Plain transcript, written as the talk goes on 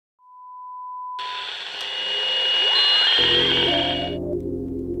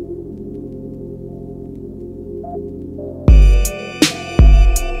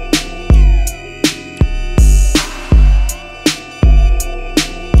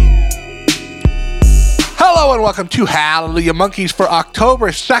Hello and welcome to Hallelujah Monkeys for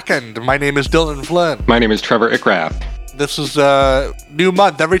October 2nd. My name is Dylan Flynn. My name is Trevor Ickrath. This is a new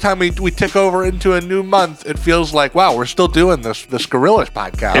month. Every time we tick over into a new month, it feels like, wow, we're still doing this Gorillaz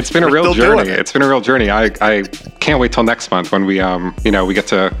podcast. It's been a real journey. It's been a real journey. I can't wait till next month when we get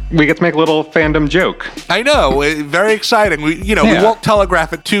to make a little fandom joke. I know, very exciting. We won't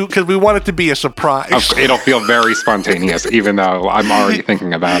telegraph it too because we want it to be a surprise. It'll feel very spontaneous, even though I'm already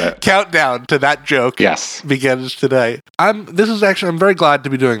thinking about it. Countdown to that joke. Yes, begins today. I'm very glad to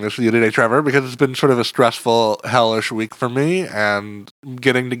be doing this with you today, Trevor, because it's been sort of a stressful, hellish week for me, and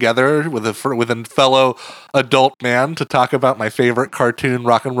getting together with a fellow adult man to talk about my favorite cartoon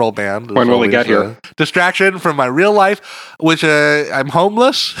rock and roll band. When will we get here? Distraction from my real life, which I'm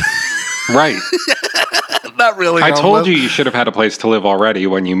homeless. Right. Not really. I told you should have had a place to live already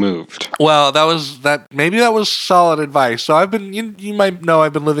when you moved. Well, maybe that was solid advice. So I've been, you might know,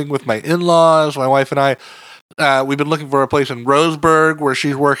 I've been living with my in-laws, my wife and I. We've been looking for a place in Roseburg where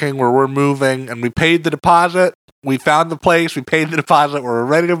she's working, where we're moving, and we paid the deposit. We found the place, we paid the deposit, we're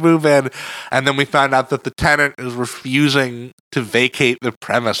ready to move in, and then we found out that the tenant is refusing to vacate the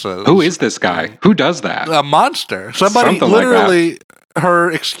premises. Who is this guy? Who does that? A monster. Somebody literally, her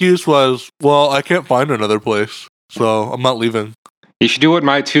excuse was, well, I can't find another place, so I'm not leaving. You should do what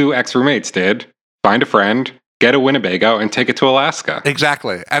my two ex-roommates did. Find a friend, get a Winnebago, and take it to Alaska.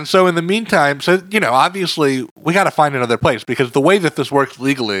 Exactly. And so in the meantime, obviously, we got to find another place, because the way that this works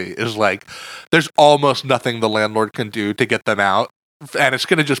legally is like, there's almost nothing the landlord can do to get them out. And it's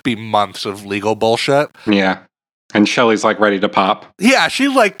going to just be months of legal bullshit. Yeah. And Shelly's like ready to pop. Yeah,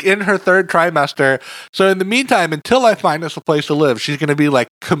 she's like in her third trimester. So in the meantime, until I find us a place to live, she's going to be like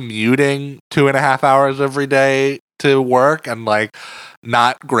commuting 2.5 hours every day to work, and like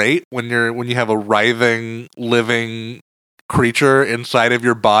not great when you have a writhing living creature inside of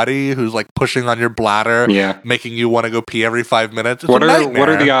your body who's like pushing on your bladder, making you want to go pee every 5 minutes. What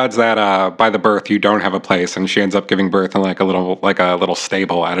are the odds that by the birth you don't have a place and she ends up giving birth in like a little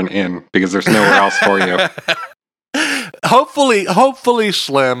stable at an inn because there's nowhere else for you? Hopefully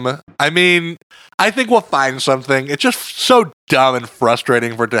slim. I mean, I think we'll find something. It's just so dumb and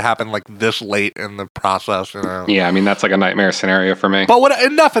frustrating for it to happen like this late in the process, you know? Yeah, I mean, that's like a nightmare scenario for me. But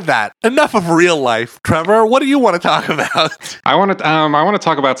enough of that. Enough of real life. Trevor, what do you want to talk about? I want to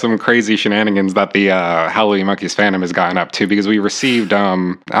talk about some crazy shenanigans that the Hallelujah Monkeys fandom has gotten up to, because we received, I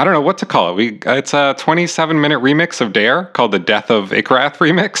don't know what to call it. It's a 27-minute remix of Dare called the Death of Ickrath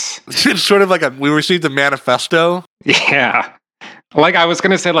remix. It's sort of like we received a manifesto. Yeah. Like I was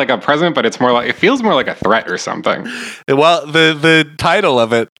going to say like a present, but it feels more like a threat or something. Well, the title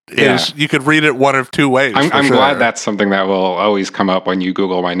of it is, you could read it one of two ways. I'm glad that's something that will always come up when you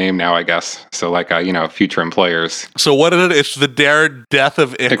Google my name now, I guess. So like, future employers. So what is it? It's the Dare Death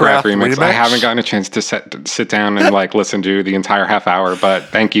of Ickrath remix. I haven't gotten a chance to sit down and like listen to the entire half hour, but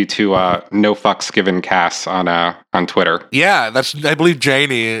thank you to No Fucks Given Cass on Twitter. Yeah, I believe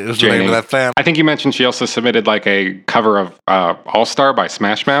Janie is the name of that fan. I think you mentioned she also submitted like a cover of All-Star by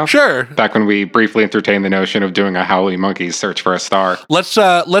Smash Mouth. Sure. Back when we briefly entertained the notion of doing a Hallelujah Monkeys Search for a Star.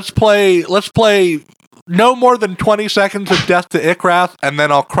 Let's play no more than 20 seconds of Death to Ickrath, and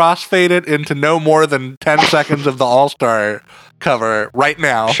then I'll crossfade it into no more than 10 seconds of the All-Star cover right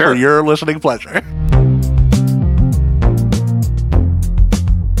now for your listening pleasure.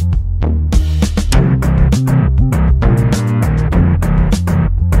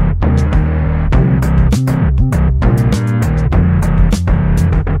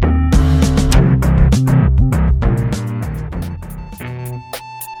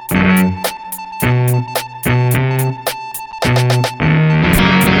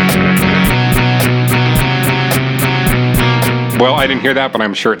 Well, I didn't hear that, but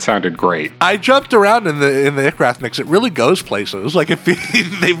I'm sure it sounded great. I jumped around in the Ickrath mix. It really goes places. Like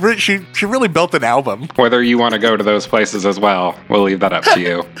she really built an album. Whether you want to go to those places as well, we'll leave that up to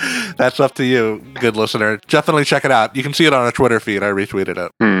you. That's up to you, good listener. Definitely check it out. You can see it on a Twitter feed. I retweeted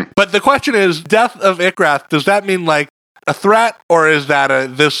it. But the question is, Death of Ickrath, does that mean like a threat, or is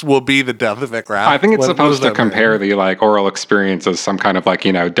that this will be the death of Ickrath? I think it's supposed to compare the like oral experience as some kind of like,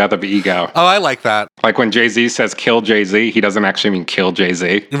 death of ego. Oh, I like that. Like when Jay-Z says kill Jay-Z, he doesn't actually mean kill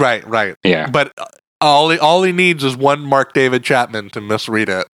Jay-Z. Right. Yeah. But all he needs is one Mark David Chapman to misread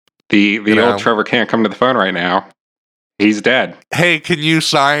it. The old Trevor can't come to the phone right now. He's dead. Hey, can you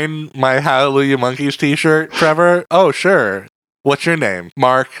sign my Hallelujah Monkeys t-shirt, Trevor? Oh, sure. What's your name?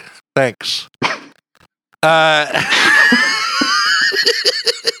 Mark. Thanks.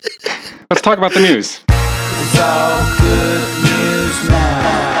 Let's talk about the news. It's all good news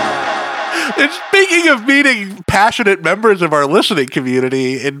now. And speaking of meeting passionate members of our listening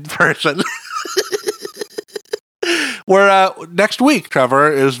community in person, We're next week,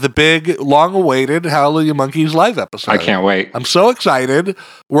 Trevor, is the big, long-awaited Hallelujah Monkeys live episode. I can't wait. I'm so excited.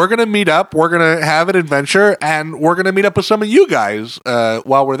 We're going to meet up. We're going to have an adventure, and we're going to meet up with some of you guys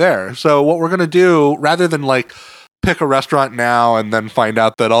while we're there. So what we're going to do, rather than like pick a restaurant now and then find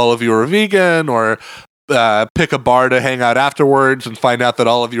out that all of you are vegan, or pick a bar to hang out afterwards and find out that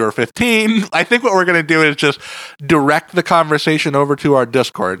all of you are 15. I think what we're going to do is just direct the conversation over to our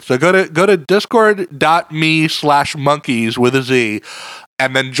Discord. So go to discord.me/monkeys with a Z,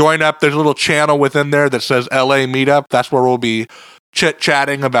 and then join up. There's a little channel within there that says LA Meetup. That's where we'll be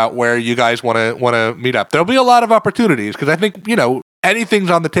chit-chatting about where you guys want to meet up. There'll be a lot of opportunities because I think, anything's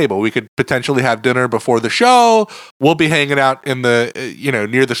on the table. We could potentially have dinner before the show. We'll be hanging out in the,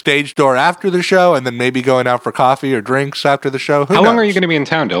 near the stage door after the show, and then maybe going out for coffee or drinks after the show. How long are you going to be in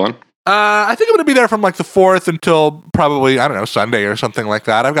town, Dylan? I think I'm going to be there from like the 4th until probably, Sunday or something like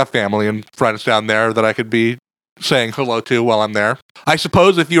that. I've got family and friends down there that I could be saying hello to while I'm there. I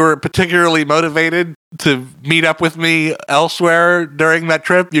suppose if you were particularly motivated to meet up with me elsewhere during that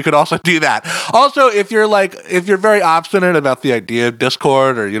trip, you could also do that. Also, if you're very obstinate about the idea of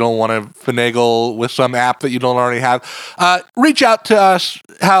Discord, or you don't want to finagle with some app that you don't already have, reach out to us,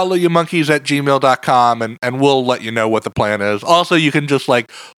 hallelujahmonkeys@gmail.com, and we'll let you know what the plan is. Also, you can just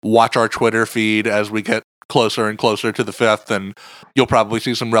watch our Twitter feed as we get closer and closer to the 5th, and you'll probably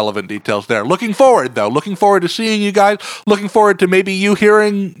see some relevant details there. Looking forward to seeing you guys. Looking forward to maybe you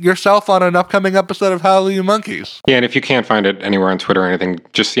hearing yourself on an upcoming episode of Hallelujah Monkeys. Yeah, and if you can't find it anywhere on Twitter or anything,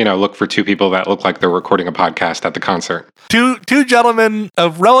 just, look for two people that look like they're recording a podcast at the concert. Two gentlemen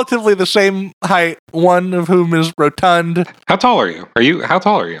of relatively the same height, one of whom is rotund. How tall are you? How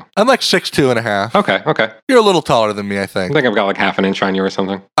tall are you? I'm like 6'2.5". Okay. You're a little taller than me, I think. I think I've got like half an inch on you or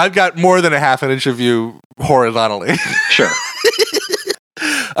something. I've got more than a half an inch of you horizontally. Sure.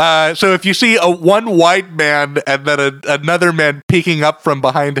 So if you see one wide man and then another man peeking up from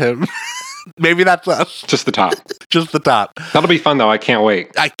behind him, maybe that's us. Just the top. Just the top. That'll be fun, though. I can't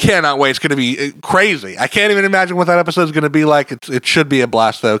wait. I cannot wait. It's going to be crazy. I can't even imagine what that episode is going to be like. It should be a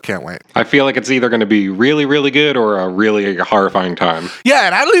blast, though. Can't wait. I feel like it's either going to be really, really good or a really horrifying time. Yeah,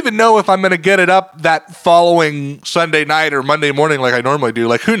 and I don't even know if I'm going to get it up that following Sunday night or Monday morning like I normally do.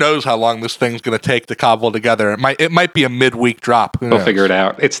 Like, who knows how long this thing's going to take to cobble together. It might be a midweek drop. We'll figure it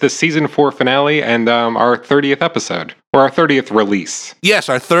out. It's the season 4 finale and our 30th episode. Or our 30th release. Yes,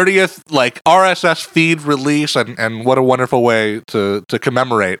 our 30th RSS feed release, and what a wonderful way to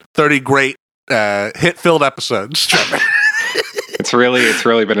commemorate 30 great hit-filled episodes. It's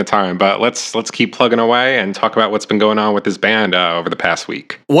really been a time, but let's keep plugging away and talk about what's been going on with this band over the past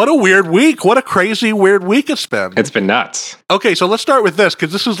week. What a weird week. What a crazy weird week it's been. It's been nuts. Okay, so let's start with this,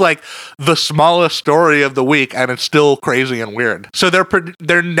 because this is like the smallest story of the week, and it's still crazy and weird. So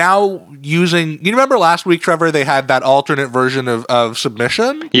they're now using, you remember last week, Trevor, they had that alternate version of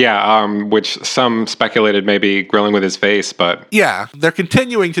Submission? Yeah, which some speculated maybe Grilling with His Face, but... Yeah, they're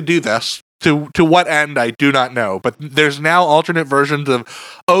continuing to do this. To what end, I do not know. But there's now alternate versions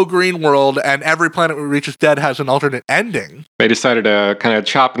of Oh Green World, and Every Planet We Reach Is Dead has an alternate ending. They decided to kind of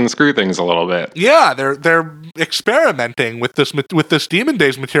chop and screw things a little bit. Yeah, they're experimenting with this Demon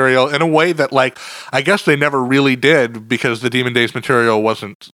Days material in a way that, I guess they never really did, because the Demon Days material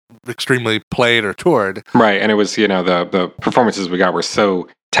wasn't extremely played or toured. Right, and it was, the performances we got were so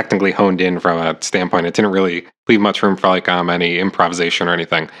technically honed in from a standpoint. It didn't really leave much room for any improvisation or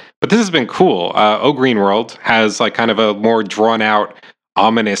anything. But this has been cool. Oh Green World has kind of a more drawn out,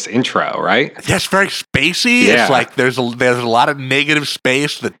 ominous intro, right? Yes, very spacey. Yeah. It's there's a lot of negative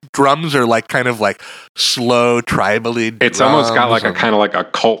space. The drums are slow, tribally. It's almost got a kind of a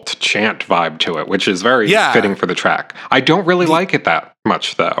cult chant vibe to it, which is very fitting for the track. I don't really like it that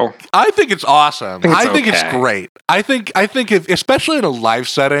much, though. I think it's awesome. I think it's okay. great. I think if, especially in a live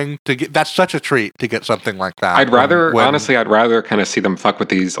setting, that's such a treat to get something like that. I'd rather kind of see them fuck with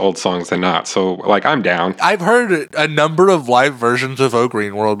these old songs than not. So I'm down. I've heard a number of live versions of Oh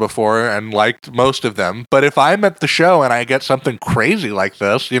Green World before and liked most of them. But if I'm at the show and I get something crazy like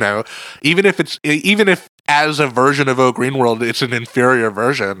this, even if as a version of Oh Green World, it's an inferior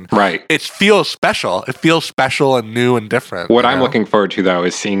version. Right. It feels special. It feels special and new and different. What I'm looking forward to, though,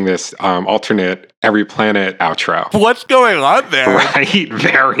 is seeing this alternate Every Planet outro. What's going on there? Right.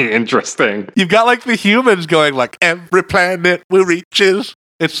 Very interesting. You've got the humans going every planet we reaches.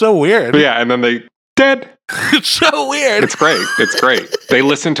 It's so weird. Yeah, and then they dead. It's so weird. It's great. It's great. They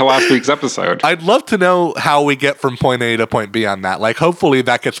listened to last week's episode. I'd love to know how we get from point A to point B on that. Hopefully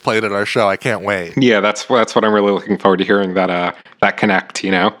that gets played at our show. I can't wait. Yeah, that's what I'm really looking forward to hearing, that connect, Do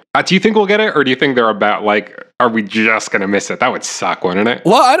you think we'll get it, or do you think they're about are we just going to miss it? That would suck, wouldn't it?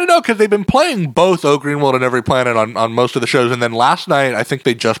 Well, I don't know, because they've been playing both O Greenworld and Every Planet on most of the shows, and then last night I think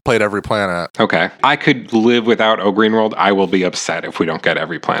they just played Every Planet. Okay. I could live without O Greenworld. I will be upset if we don't get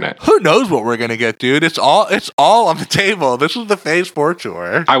Every Planet. Who knows what we're gonna get, dude? It's all on the table. This is the Phase 4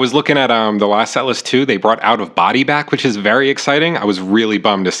 tour. I was looking at the last set list too. They brought Out of Body back, which is very exciting. I was really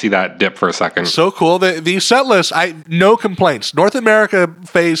bummed to see that dip for a second. So cool. The set list, no complaints. North America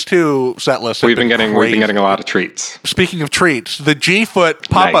Phase 2 set list. We've been getting a lot of treats. Speaking of treats, the G-Foot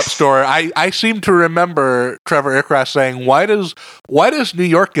pop-up store, I seem to remember Trevor Ickrath saying, why does New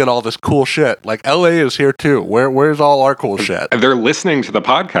York get all this cool shit? Like, LA is here too. Where's all our cool shit? They're listening to the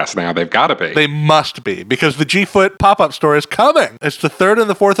podcast now. They've got to be. They must be, because the G-Foot pop-up store is coming. It's the 3rd and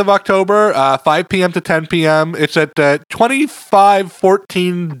the 4th of October, 5 p.m. to 10 p.m. It's at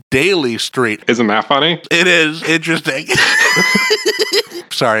 2514 Daly Street. Isn't that funny? It is interesting.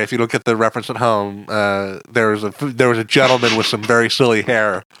 Sorry if you don't get the reference at home. There was a gentleman with some very silly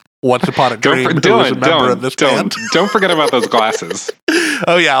hair once upon a dream who was a member of this band. Don't forget about those glasses.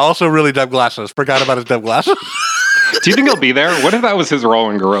 Oh yeah, also really dumb glasses. Forgot about his dumb glasses. Do you think he'll be there? What if that was his role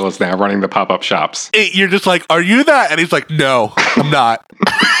in Gorillaz now, running the pop-up shops? You're just like, are you that? And he's like, no, I'm not.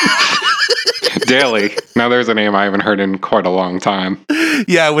 Daly. Now there's a name I haven't heard in quite a long time.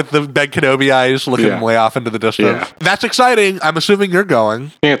 Yeah, with the Ben Kenobi eyes looking way off into the distance. Yeah. That's exciting. I'm assuming you're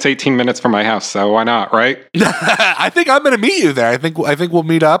going. Yeah, it's 18 minutes from my house, so why not, right? I think I'm going to meet you there. I think we'll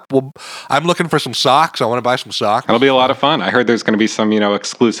meet up. I'm looking for some socks. I want to buy some socks. That'll be a lot of fun. I heard there's going to be some,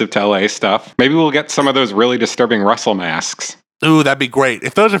 exclusive to LA stuff. Maybe we'll get some of those really disturbing Russell masks. Ooh, that'd be great.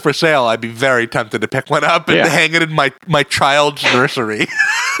 If those are for sale, I'd be very tempted to pick one up and hang it in my child's nursery.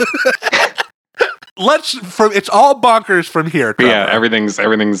 It's all bonkers from here, Trevor. Yeah, everything's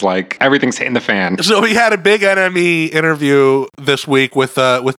hitting the fan. So we had a big NME interview this week with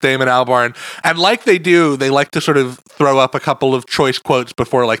Damon Albarn, and like they do, they like to sort of throw up a couple of choice quotes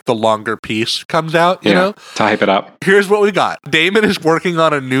before like the longer piece comes out, you know? To hype it up. Here's what we got. Damon is working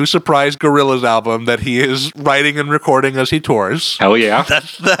on a new surprise Gorillaz album that he is writing and recording as he tours. Hell yeah.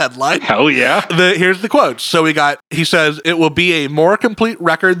 That's the headline. Hell yeah. Here's the quotes. So he says, it will be a more complete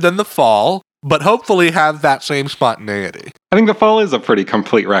record than The Fall, but hopefully have that same spontaneity. I think The Fall is a pretty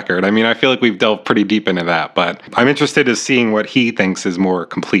complete record. I mean, I feel like we've delved pretty deep into that, but I'm interested in seeing what he thinks is more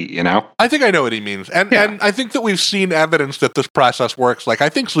complete, I think I know what he means. And I think that we've seen evidence that this process works. Like, I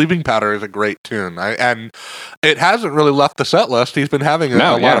think Sleeping Powder is a great tune. And it hasn't really left the set list. He's been having a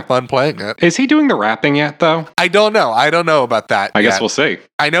lot of fun playing it. Is he doing the rapping yet, though? I don't know. I don't know about that I guess we'll see.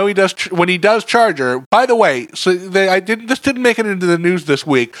 I know he does when he does Charger. By the way, so this didn't make it into the news this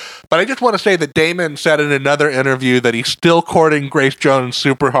week, but I just want to say that Damon said in another interview that he's still courting Grace Jones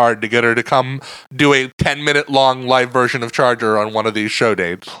super hard to get her to come do a 10-minute long live version of Charger on one of these show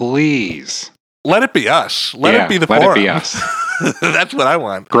dates. Please. Let it be us. Let it be the forum. Let it be us. That's what I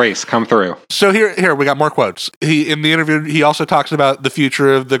want. Grace, come through. So here we got more quotes. In the interview, he also talks about the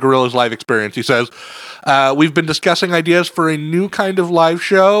future of the Gorillaz live experience. He says, we've been discussing ideas for a new kind of live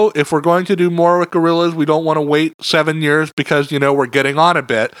show. If we're going to do more with Gorillaz, we don't want to wait 7 years because, we're getting on a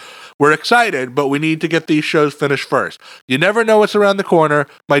bit. We're excited, but we need to get these shows finished first. You never know what's around the corner.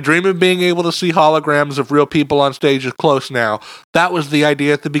 My dream of being able to see holograms of real people on stage is close now. That was the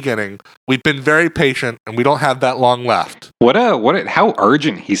idea at the beginning. We've been very patient, and we don't have that long left. How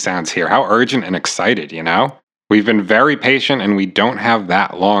urgent he sounds here. How urgent and excited, We've been very patient, and we don't have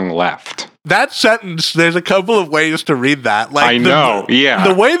that long left. That sentence, there's a couple of ways to read that. Like I know, yeah.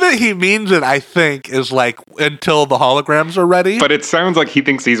 The way that he means it, I think, is like until the holograms are ready. But it sounds like he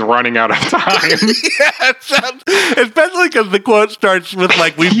thinks he's running out of time. Yeah, it sounds, especially because the quote starts with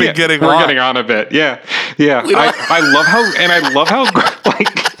like, we're getting on a bit. Yeah. I love how like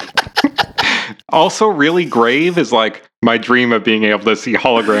also really grave is like, my dream of being able to see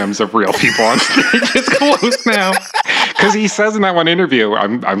holograms of real people on stage is close now. Because he says in that one interview,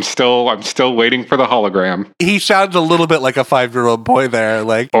 I'm still waiting for the hologram. He sounds a little bit like a 5-year-old boy there,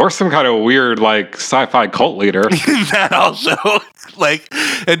 like, or some kind of weird like sci-fi cult leader. That also, like,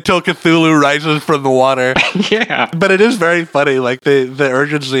 until Cthulhu rises from the water. Yeah, but it is very funny, like the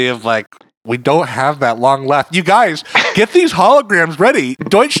urgency of like, we don't have that long left. You guys, get these holograms ready.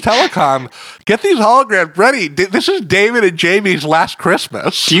 Deutsche Telekom, get these holograms ready. This is Damon and Jamie's last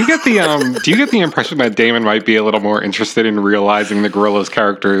Christmas. Do you get the impression that Damon might be a little more interested in realizing the Gorillaz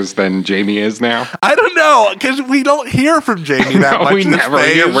characters than Jamie is now? I don't know, because we don't hear from Jamie that much. We never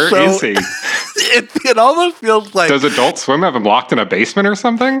hear. Where is he? It almost feels like... Does Adult Swim have him locked in a basement or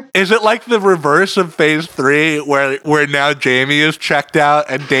something? Is it like the reverse of Phase 3, where now Jamie is checked out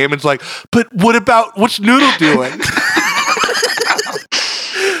and Damon's like, but what's Noodle doing?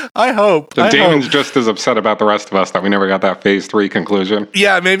 I hope. So Damon's just as upset about the rest of us that we never got that phase 3 conclusion.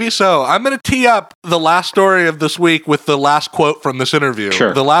 Yeah, maybe so. I'm going to tee up the last story of this week with the last quote from this interview.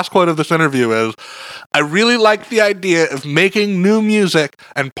 Sure. The last quote of this interview is, I really like the idea of making new music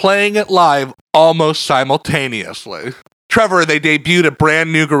and playing it live almost simultaneously. Trevor, they debuted a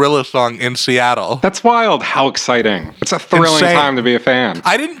brand new Gorillaz song in Seattle. That's wild. How exciting. It's a thrilling Insane. time to be a fan.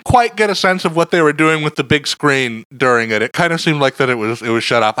 I didn't quite get a sense of what they were doing with the big screen during it. It kind of seemed like that it was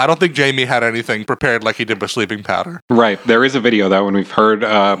shut off. I don't think Jamie had anything prepared like he did with Sleeping Powder. Right. There is a video, though, and we've heard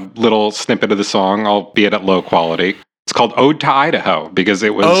a little snippet of the song, albeit at low quality. It's called Ode to Idaho because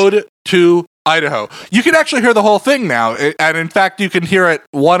it was... Ode to Idaho. You can actually hear the whole thing now. And in fact, you can hear it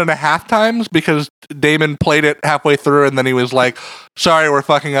 1.5 times because Damon played it halfway through and then he was like, sorry, we're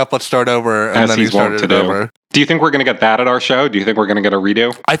fucking up. Let's start over. And As then he's he started wont to it do. over. Do you think we're going to get that at our show? Do you think we're going to get a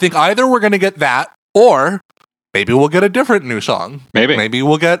redo? I think either we're going to get that or maybe we'll get a different new song. Maybe. Maybe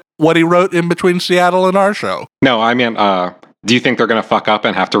we'll get what he wrote in between Seattle and our show. No, I mean, do you think they're going to fuck up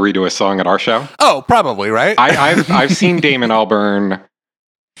and have to redo a song at our show? Oh, probably, right? I've seen Damon Albarn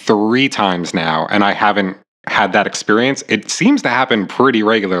 3 times now, and I haven't had that experience. It seems to happen pretty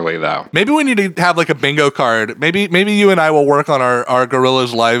regularly, though. Maybe we need to have like a bingo card. Maybe you and I will work on our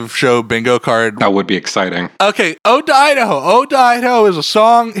Gorillaz live show bingo card. That would be exciting. Okay, Ode to Idaho. Ode to Idaho is a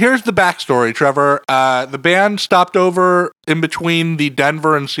song. Here's the backstory, Trevor. The band stopped over in between the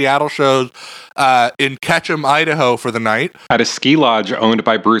Denver and Seattle shows in Ketchum, Idaho for the night. At a ski lodge owned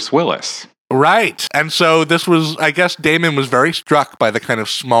by Bruce Willis. Right. And so this was, I guess Damon was very struck by the kind of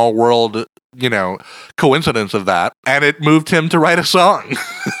small world, coincidence of that. And it moved him to write a song.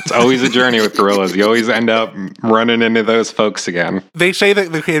 It's always a journey with Gorillaz. You always end up running into those folks again. They say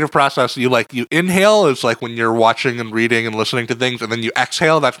that the creative process, you inhale is like when you're watching and reading and listening to things, and then you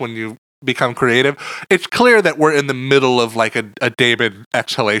exhale, that's when you become creative. It's clear that we're in the middle of like a Damon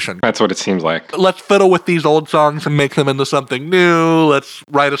exhalation. That's what it seems like. Let's fiddle with these old songs and make them into something new. Let's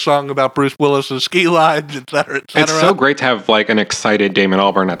write a song about Bruce Willis's ski lodge, et cetera, et cetera. It's so great to have like an excited Damon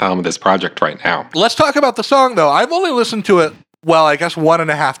Albarn at the helm of this project right now. Let's talk about the song, though. I've only listened to it, well, I guess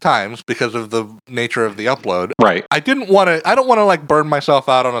 1.5 times because of the nature of the upload. Right. I don't want to like burn myself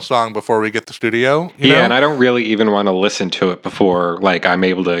out on a song before we get the studio. You know? And I don't really even want to listen to it before like I'm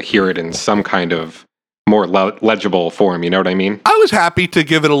able to hear it in some kind of more legible form, you know what I mean? I was happy to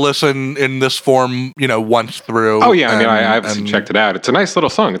give it a listen in this form, once through. Oh, yeah, I've checked it out. It's a nice little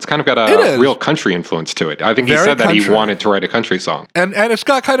song. It's kind of got a real country influence to it. I think he said that he wanted to write a country song. And it's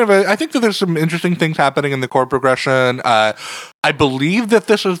got kind of I think that there's some interesting things happening in the chord progression. I believe that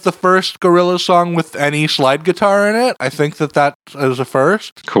this is the first Gorillaz song with any slide guitar in it. I think that is a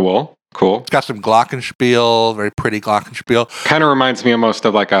first. Cool. It's got some glockenspiel, very pretty glockenspiel. Kind of reminds me almost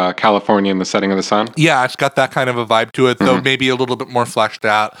of like California in the Setting of the Sun. Yeah, it's got that kind of a vibe to it, though maybe a little bit more fleshed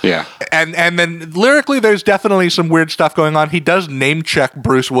out. Yeah. And then lyrically, there's definitely some weird stuff going on. He does name check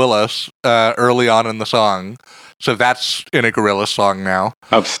Bruce Willis early on in the song. So that's in a Gorillaz song now.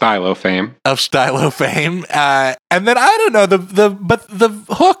 Of Stylo fame. And then I don't know, but the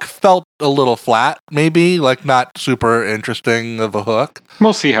hook felt a little flat, maybe, like not super interesting of a hook.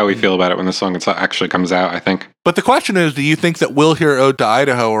 We'll see how we feel about it when the song actually comes out, I think. But the question is, do you think that we'll hear Ode to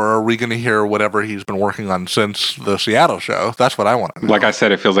Idaho, or are we going to hear whatever he's been working on since the Seattle show? That's what I want to know. Like I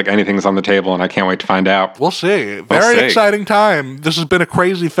said, it feels like anything's on the table, and I can't wait to find out. We'll see. Very exciting time. This has been a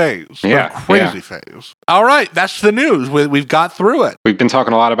crazy phase. Phase. All right, that's the news. We've got through it. We've been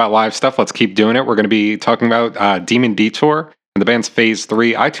talking a lot about live stuff. Let's keep doing it. We're going to be talking about Demon Detour and the band's Phase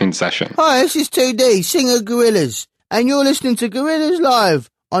 3 iTunes session. Hi, this is 2D, singer Gorillaz, and you're listening to Gorillaz Live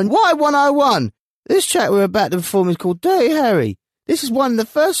on Y101. This track we're about to perform is called Dirty Harry. This is one of the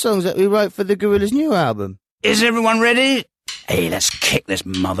first songs that we wrote for the Gorillaz new album. Is everyone ready? Hey, let's kick this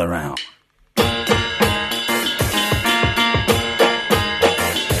mother out.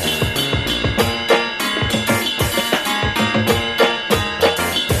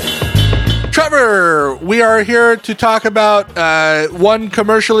 Trevor, we are here to talk about one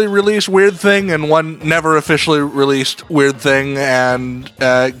commercially released weird thing and one never officially released weird thing, and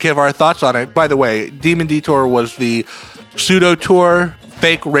give our thoughts on it. By the way, Demon Detour was the pseudo tour,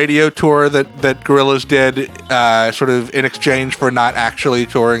 fake radio tour that Gorillaz did, sort of in exchange for not actually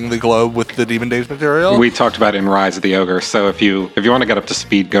touring the globe with the Demon Days material. We talked about it in Rise of the Ogre, so if you want to get up to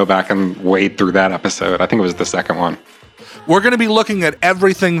speed, go back and wade through that episode. I think it was the second one. We're going to be looking at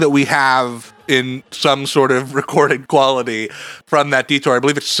everything that we have in some sort of recorded quality from that detour. I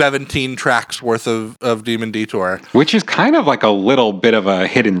believe it's 17 tracks worth of Demon Detour. Which is kind of like a little bit of a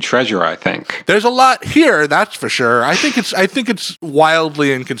hidden treasure, I think. There's a lot here, that's for sure. I think it's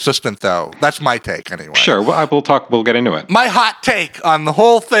wildly inconsistent, though. That's my take, anyway. Sure, we'll get into it. My hot take on the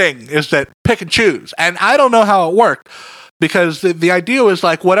whole thing is that pick and choose. And I don't know how it worked. Because the idea was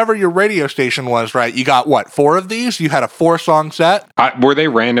like whatever your radio station was, right? You got what, 4 of these? You had a 4-song set? Were they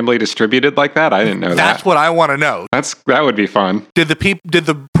randomly distributed like that? I didn't know that. That's what I want to know. That would be fun. Did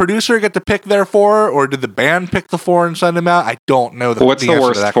the producer get to pick their 4, or did the band pick the 4 and send them out? I don't know. What's the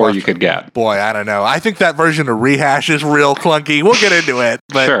worst 4 question. You could get? Boy, I don't know. I think that version of Rehash is real clunky. We'll get into it.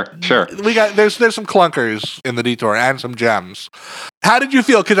 But sure. There's some clunkers in the Detour and some gems. How did you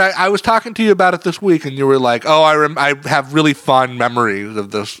feel? Because I was talking to you about it this week, and you were like, "Oh, I have really fond memories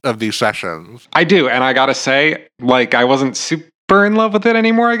of these sessions." I do, and I gotta say, like, I wasn't super in love with it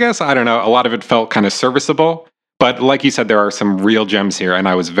anymore. I guess I don't know. A lot of it felt kind of serviceable, but like you said, there are some real gems here, and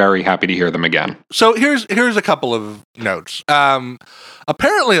I was very happy to hear them again. So here's a couple of notes.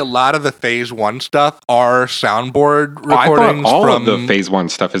 Apparently, a lot of the Phase 1 stuff are soundboard recordings. I thought all of the Phase 1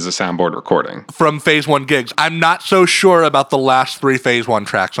 stuff is a soundboard recording. From Phase 1 gigs. I'm not so sure about the last 3 Phase 1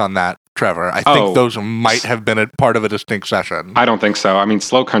 tracks on that, Trevor. I think those might have been a part of a distinct session. I don't think so. I mean,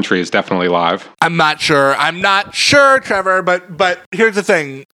 Slow Country is definitely live. I'm not sure, Trevor, but here's the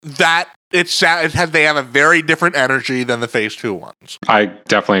thing. That they have a very different energy than the Phase 2 ones. I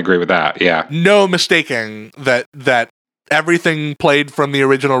definitely agree with that, yeah. No mistaking that everything played from the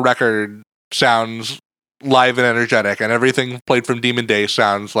original record sounds live and energetic, and everything played from Demon Days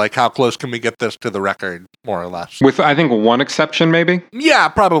sounds like how close can we get this to the record, more or less. With, I think, one exception, maybe? Yeah,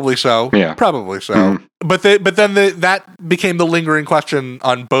 probably so. Yeah. Probably so. Mm-hmm. But then that became the lingering question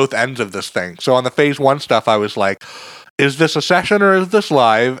on both ends of this thing. So on the Phase 1 stuff, I was like, is this a session or is this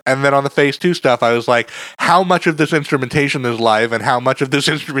live? And then on the Phase 2 stuff, I was like, how much of this instrumentation is live and how much of this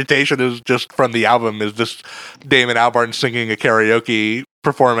instrumentation is just from the album? Is this Damon Albarn singing a karaoke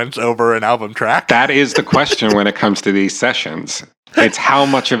performance over an album track? That is the question when it comes to these sessions. It's how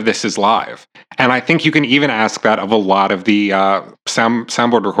much of this is live. And I think you can even ask that of a lot of the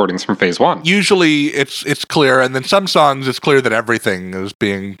soundboard recordings from Phase 1. Usually it's clear, and then some songs it's clear that everything is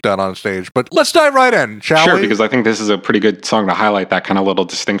being done on stage. But let's dive right in, shall we? Sure, because I think this is a pretty good song to highlight that kind of little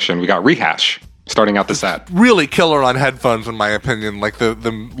distinction. We got Rehash starting out the set. Really killer on headphones, in my opinion. Like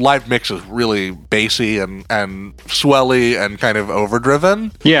the live mix is really bassy and swelly and kind of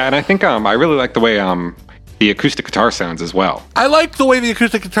overdriven. Yeah, and I think I really like the way the acoustic guitar sounds as well. I like the way the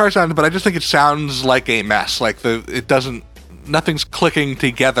acoustic guitar sounds, but I just think it sounds like a mess. Like nothing's clicking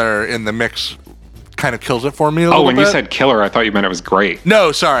together in the mix. Kind of kills it for me a little bit. Oh, when you said killer, I thought you meant it was great.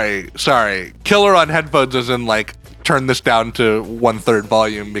 No, sorry. Killer on headphones is in like turn this down to 1/3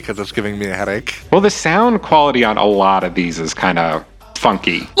 volume because it's giving me a headache. Well, the sound quality on a lot of these is kind of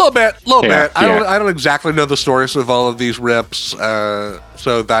funky. Little bit. Yeah. I don't exactly know the source of all of these rips,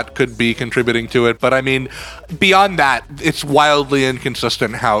 so that could be contributing to it. But I mean, beyond that, it's wildly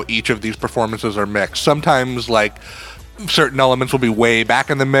inconsistent how each of these performances are mixed. Sometimes, like, certain elements will be way back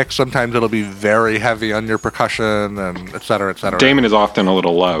in the mix. Sometimes it'll be very heavy on your percussion, and et cetera, et cetera. Damon is often a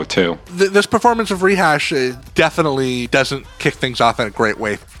little low, too. This performance of Rehash definitely doesn't kick things off in a great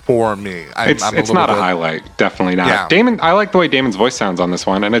way for me. It's not a highlight. Definitely not. Yeah. Damon, I like the way Damon's voice sounds on this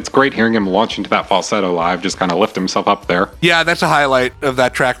one, and it's great hearing him launch into that falsetto live, just kind of lift himself up there. Yeah, that's a highlight of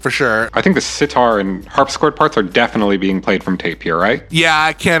that track for sure. I think the sitar and harpsichord parts are definitely being played from tape here, right? Yeah,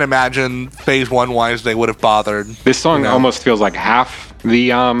 I can't imagine Phase 1 wise they would have bothered. This song almost feels like half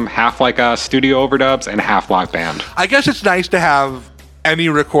like a studio overdubs and half live band. I guess it's nice to have any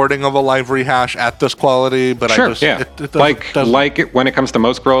recording of a live Rehash at this quality, but sure, I just yeah. When it comes to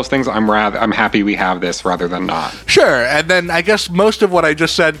most Gorillaz things, I'm happy we have this rather than not. Sure, and then I guess most of what I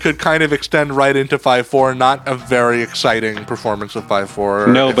just said could kind of extend right into 5/4. Not a very exciting performance of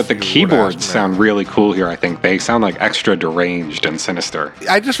 5/4. No, but the keyboards sound really cool here. I think they sound like extra deranged and sinister.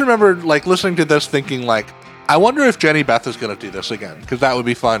 I just remember like listening to this, thinking like, I wonder if Jenny Beth is going to do this again, because that would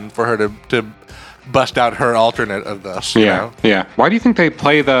be fun for her to bust out her alternate of this. Yeah. Why do you think they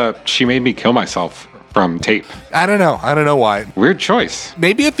play the "She Made Me Kill Myself" from tape? I don't know why. Weird choice.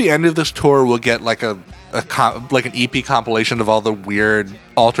 Maybe at the end of this tour we'll get like an EP compilation of all the weird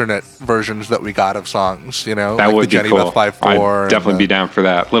alternate versions that we got of songs. You know, that like would the be Jenny cool. Beth 5/4. I'd definitely be down for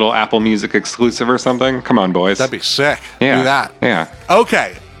that. Little Apple Music exclusive or something. Come on, boys. That'd be sick. Yeah. Do that. Yeah.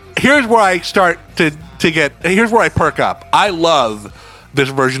 Okay. Here's where I start to get. Here's where I perk up. I love this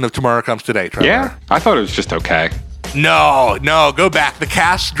version of Tomorrow Comes Today, Trevor. Yeah, I thought it was just okay. No, go back. The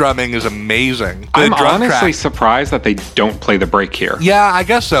Cass drumming is amazing. The I'm drum honestly track- surprised that they don't play the break here. Yeah, I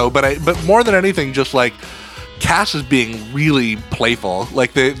guess so. But more than anything, just like Cass is being really playful.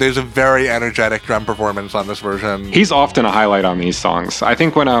 Like there's a very energetic drum performance on this version. He's often a highlight on these songs. I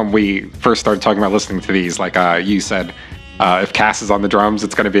think when we first started talking about listening to these, like you said, if Cass is on the drums,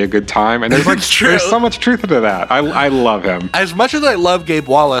 it's going to be a good time. And there's like It's true. there's so much truth to that. I love him. As much as I love Gabe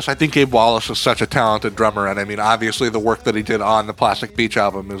Wallace, I think Gabe Wallace is such a talented drummer. And I mean, obviously, the work that he did on the Plastic Beach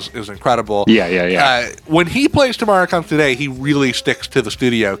album is incredible. Yeah. When he plays Tomorrow Comes Today, he really sticks to the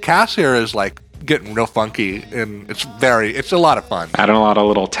studio. Cass here is like getting real funky, and it's a lot of fun. Adding a lot of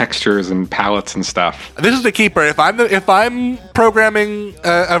little textures and palettes and stuff. This is the keeper. If I'm programming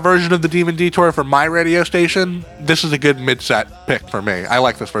a version of the Demon Detour for my radio station, this is a good mid-set pick for me. I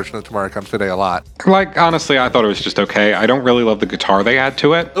like this version of Tomorrow Comes Today a lot. Like, honestly, I thought it was just okay. I don't really love the guitar they add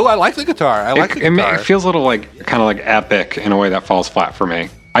to it. Oh, I like the guitar. It feels a little like kind of like epic in a way that falls flat for me.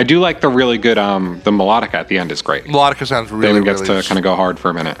 I do like the really good the melodica at the end is great. Melodica sounds really, Damon gets really to kind of go hard for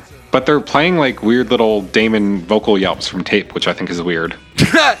a minute. But they're playing like weird little Damon vocal yelps from tape, which I think is weird.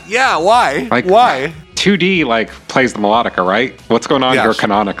 Yeah, why? Like, Why? 2D like plays the melodica, right? What's going on Yes. here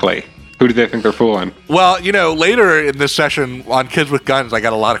canonically? Who do they think they're fooling? Well, later in this session on Kids with Guns, I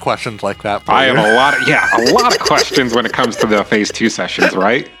got a lot of questions like that. For I you. have a lot of questions when it comes to the Phase 2 sessions,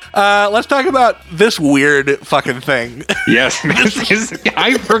 right? Let's talk about this weird fucking thing. Yes,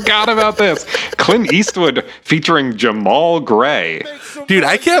 I forgot about this. Clint Eastwood featuring Jamal Gray. Dude,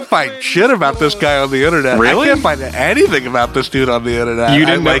 I can't find shit about this guy on the internet. Really? I can't find anything about this dude on the internet. You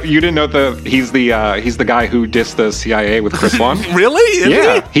didn't know he's the guy who dissed the CIA with Chris One? Really?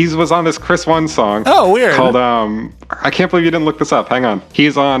 Is he? He was on this Chris One song. Oh, weird. Called I can't believe you didn't look this up. Hang on.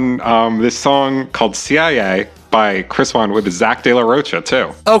 He's on this song called CIA by Chris One with Zach De La Rocha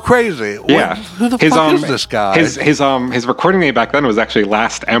too. Oh, crazy. Yeah. Who the fuck is this guy? His recording name back then was actually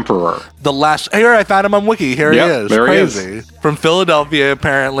Last Emperor. Here, I found him on Wiki. Here Yep, he is. there he Crazy. is. From Philadelphia,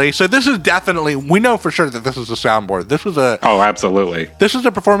 apparently. So this is definitely, we know for sure that this is a soundboard. Oh, absolutely. This is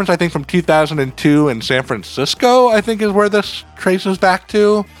a performance, I think, from 2002 in San Francisco, I think is where this traces back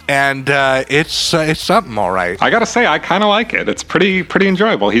to. And it's something, all right. I gotta say, I kind of like it. It's pretty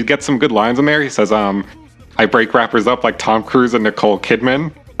enjoyable. He gets some good lines in there. He says, I break rappers up like Tom Cruise and Nicole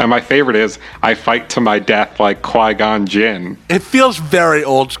Kidman. And my favorite is, I fight to my death like Qui-Gon Jinn. It feels very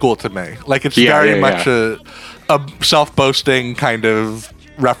old school to me. Like it's very much a self-boasting kind of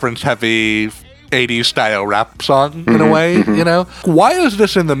reference-heavy 80s style rap song in a way, Why is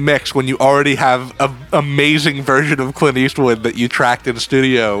this in the mix when you already have an amazing version of Clint Eastwood that you tracked in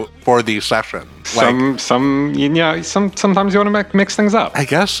studio for these sessions? Sometimes you want to mix things up. I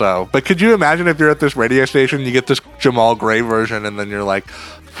guess so. But could you imagine if you're at this radio station, you get this Jamal Gray version, and then you're like,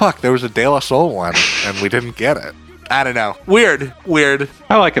 fuck, there was a De La Soul one, and we didn't get it. I don't know. Weird.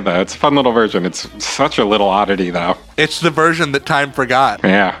 I like it, though. It's a fun little version. It's such a little oddity, though. It's the version that time forgot.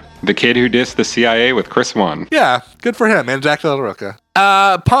 Yeah. The kid who dissed the CIA with Chris One. Yeah, good for him, and Zach De La Rocha.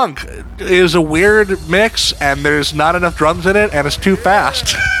 Punk is a weird mix, and there's not enough drums in it, and it's too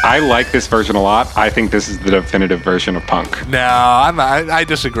fast. I like this version a lot. I think this is the definitive version of punk. No, I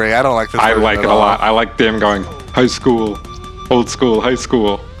disagree. I don't like this I version like at it a all. lot. I like them going, high school, old school, high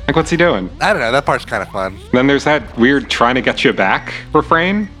school. Like, what's he doing? I don't know. That part's kind of fun. Then there's that weird trying to get you back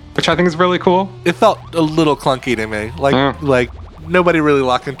refrain, which I think is really cool. It felt a little clunky to me. Like nobody really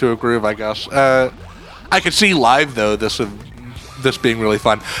locked into a groove, I guess. I could see live, though, this being really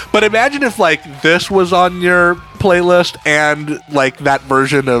fun. But imagine if, like, this was on your playlist and, like, that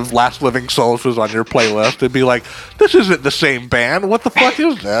version of Last Living Souls was on your playlist. It'd be like, this isn't the same band. What the fuck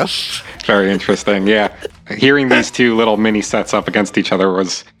is this? Very interesting, yeah. Hearing these two little mini sets up against each other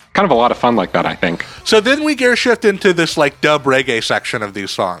was kind of a lot of fun like that, I think. So then we gear shift into this, like, dub reggae section of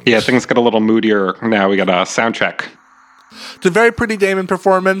these songs. Yeah, things get a little moodier now. We got a sound check. It's a very pretty Damon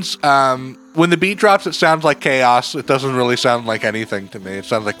performance. When the beat drops, it sounds like chaos. It doesn't really sound like anything to me. It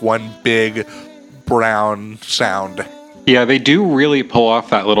sounds like one big brown sound. Yeah, they do really pull off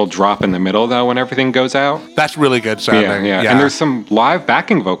that little drop in the middle, though, when everything goes out. That's really good sounding. Yeah. And there's some live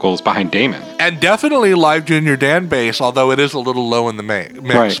backing vocals behind Damon. And definitely live Junior Dan bass, although it is a little low in the mix,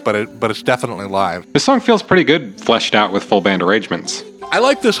 Right. but it's definitely live. This song feels pretty good, fleshed out with full band arrangements. I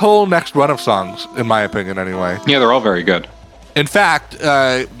like this whole next run of songs, in my opinion, anyway. Yeah, they're all very good. In fact,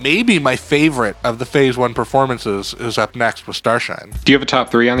 maybe my favorite of the Phase 1 performances is up next with Starshine. Do you have a top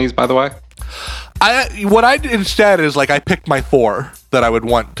 3 on these, by the way? What I did instead is like I picked my 4 that I would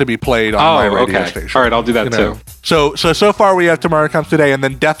want to be played on my radio station. All right, I'll do that too. So far we have Tomorrow Comes Today, and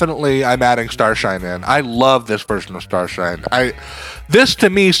then definitely I'm adding Starshine in. I love this version of Starshine. This to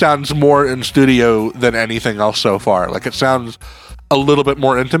me sounds more in studio than anything else so far. Like it sounds a little bit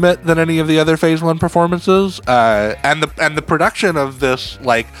more intimate than any of the other Phase 1 performances, and the production of this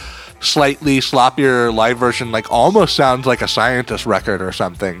like slightly sloppier live version like almost sounds like a Scientist record or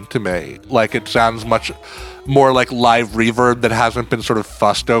something to me. Like it sounds much more like live reverb that hasn't been sort of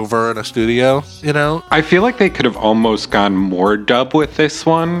fussed over in a studio, you know? I feel like they could have almost gone more dub with this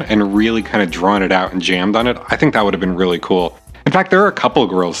one and really kind of drawn it out and jammed on it. I think that would have been really cool. In fact, there are a couple of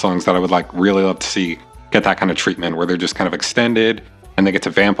Gorillaz songs that I would like really love to see get that kind of treatment where they're just kind of extended and they get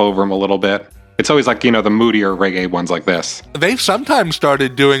to vamp over them a little bit. It's always like, the moodier reggae ones like this. They've sometimes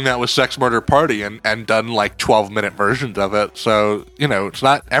started doing that with Sex Murder Party and done like 12-minute versions of it. So, it's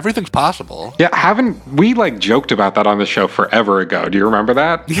not, everything's possible. Yeah, haven't we like joked about that on the show forever ago? Do you remember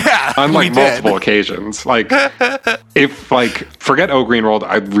that? Yeah. On like multiple occasions. Like, if like, forget Oh Green World,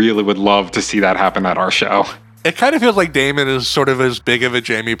 I really would love to see that happen at our show. It kind of feels like Damon is sort of as big of a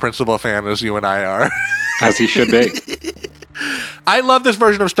Jamie Principle fan as you and I are. As he should be. I love this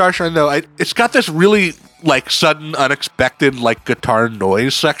version of Starshine, though. It's got this really, like, sudden, unexpected, like, guitar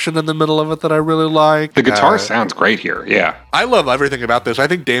noise section in the middle of it that I really like. The guitar sounds great here, yeah. I love everything about this. I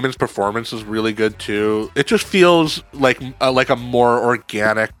think Damon's performance is really good, too. It just feels like a more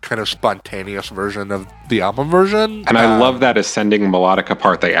organic, kind of spontaneous version of the album version. And I love that ascending melodica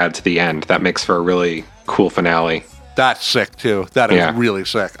part they add to the end. That makes for a really cool finale. That's sick, too. That is really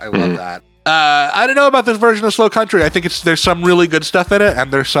sick. I love that. I don't know about this version of Slow Country. I think there's some really good stuff in it,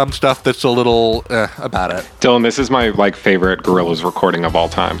 and there's some stuff that's a little about it. Dylan, this is my like favorite Gorillaz recording of all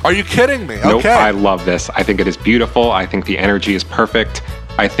time. Are you kidding me? Nope, Okay. I love this. I think it is beautiful. I think the energy is perfect.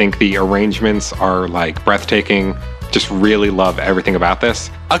 I think the arrangements are like breathtaking. Just really love everything about this.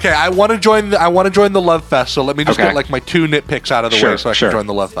 Okay, I want to join the Love Fest, so let me just get like my 2 nitpicks out of the way so I can join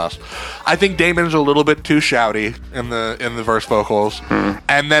the Love Fest. I think Damon's a little bit too shouty in the verse vocals.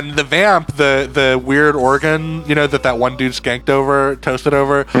 And then the vamp, the weird organ, that one dude toasted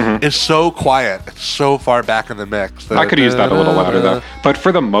over, is so quiet. It's so far back in the mix. I could use that a little louder though. But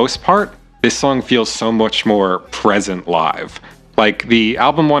for the most part, this song feels so much more present live. Like the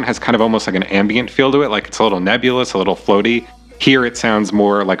album one has kind of almost like an ambient feel to it, like it's a little nebulous, a little floaty. Here it sounds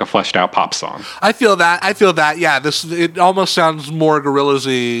more like a fleshed out pop song. I feel that. Yeah, it almost sounds more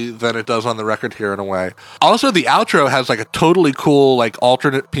Gorillaz-y than it does on the record here in a way. Also, the outro has like a totally cool like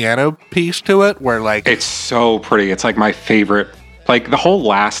alternate piano piece to it where like it's so pretty. It's like my favorite. Like the whole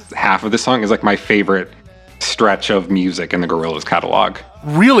last half of the song is like my favorite stretch of music in the Gorillaz catalog.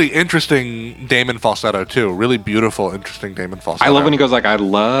 Really interesting Damon falsetto too. Really beautiful, interesting Damon falsetto. I love when he goes like, "I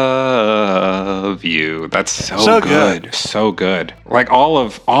love you." That's so good. So good. Like all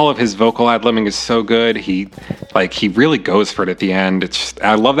of his vocal ad-libbing is so good. He really goes for it at the end.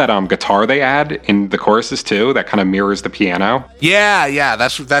 I love that guitar they add in the choruses too. That kind of mirrors the piano. Yeah.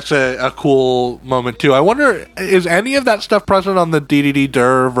 That's a cool moment too. I wonder, is any of that stuff present on the DDD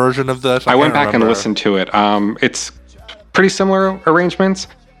Dur version of this? I went back and listened to it. It's pretty similar arrangements.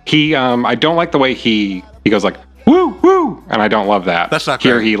 I don't like the way he goes like woo woo, and I don't love that. That's not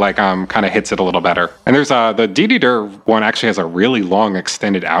here. great. He like kind of hits it a little better. And there's the DD Dur one actually has a really long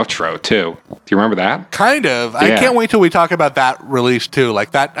extended outro too. Do you remember that? Kind of. I can't wait till we talk about that release too.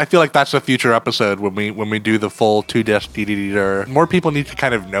 Like that, I feel like that's a future episode when we do the full 2-disc DD Dur. More people need to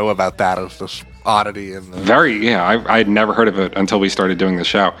kind of know about that as this oddity in the I'd never heard of it until we started doing the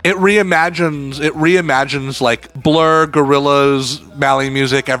show. It reimagines like Blur, Gorillaz, Mali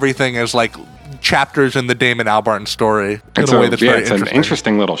Music, everything as like chapters in the Damon Albarn story in a way that's very interesting. It's an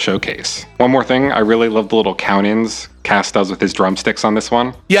interesting little showcase. One more thing, I really love the little count-ins Cass does with his drumsticks on this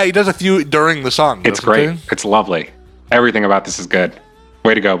one. Yeah, he does a few during the song. It's great. It's lovely. Everything about this is good.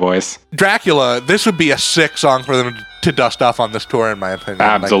 Way to go, boys. Dracula, this would be a sick song for them to dust off on this tour, in my opinion.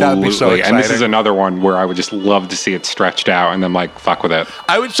 Absolutely. Like, that would be so exciting. And this is another one where I would just love to see it stretched out and then like fuck with it.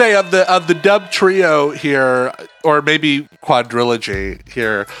 I would say of the dub trio here, or maybe quadrilogy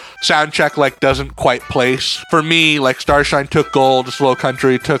here, Soundcheck like doesn't quite place. For me, like Starshine took gold, Slow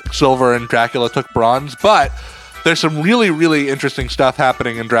Country took silver, and Dracula took bronze, but there's some really, really interesting stuff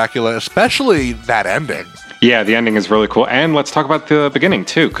happening in Dracula, especially that ending. Yeah, the ending is really cool. And let's talk about the beginning,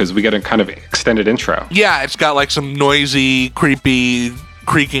 too, because we get a kind of extended intro. Yeah, it's got like some noisy, creepy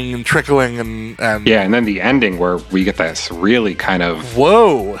creaking and trickling and yeah, and then the ending where we get this really kind of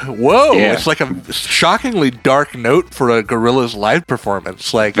whoa yeah. It's like a shockingly dark note for a Gorillaz live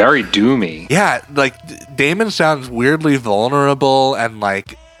performance, like very doomy. Yeah, like Damon sounds weirdly vulnerable and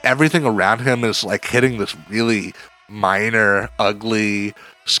like everything around him is like hitting this really minor, ugly,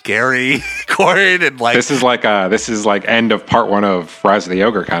 scary chord, and like this is like end of part 1 of Rise of the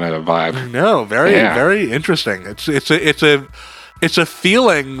Ogre kind of vibe. No, very interesting. It's a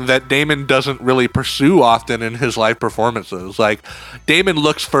feeling that Damon doesn't really pursue often in his live performances. Like, Damon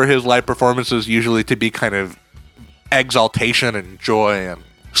looks for his live performances usually to be kind of exaltation and joy and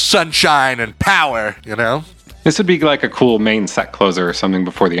sunshine and power, you know? This would be like a cool main set closer or something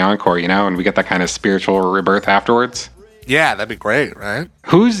before the encore, you know, and we get that kind of spiritual rebirth afterwards. Yeah, that'd be great, right?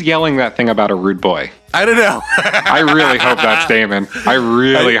 Who's yelling that thing about a rude boy? I don't know. I really hope that's Damon. I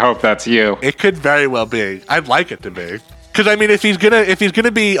really hope that's you. It could very well be. I'd like it to be. Because I mean, if he's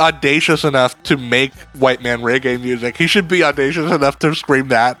gonna be audacious enough to make white man reggae music, he should be audacious enough to scream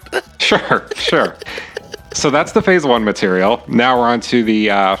that. Sure. So that's the phase 1 material. Now we're on to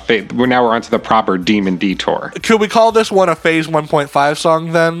the proper Demon Detour. Could we call this one a phase 1.5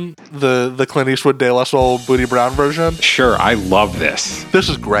 song then? The Clint Eastwood De La Soul Booty Brown version? Sure, I love this. This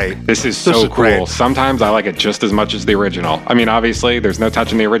is great. This is so cool. Great. Sometimes I like it just as much as the original. I mean, obviously, there's no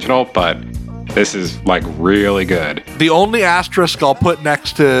touching the original, but this is like really good. The only asterisk I'll put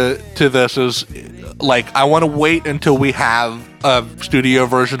next to this is like, I want to wait until we have a studio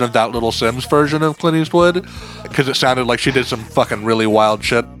version of that Little Sims version of Clint Eastwood, because it sounded like she did some fucking really wild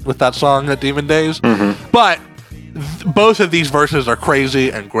shit with that song at Demon Days. Mm-hmm. But both of these verses are crazy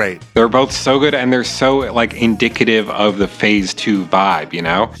and great. They're both so good, and they're so like indicative of the phase 2 vibe, you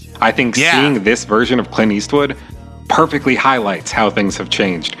know? I think seeing this version of Clint Eastwood perfectly highlights how things have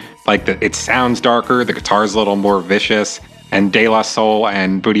changed. Like, it sounds darker, the guitar's a little more vicious, and De La Soul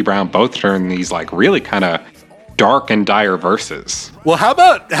and Booty Brown both turn these like really kind of dark and dire verses. Well, how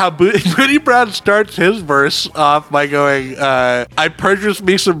about how Booty Brown starts his verse off by going, I purchased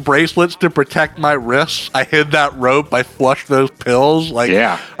me some bracelets to protect my wrists. I hid that rope. I flushed those pills. Like,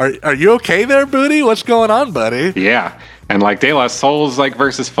 yeah. Are you okay there, Booty? What's going on, buddy? Yeah. And like De La Soul's like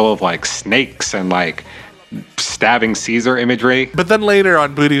verses full of like snakes and like stabbing Caesar imagery. But then later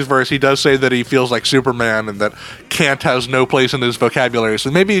on Booty's verse, he does say that he feels like Superman and that Kant has no place in his vocabulary.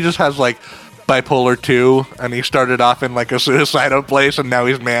 So maybe he just has like bipolar 2 and he started off in like a suicidal place and now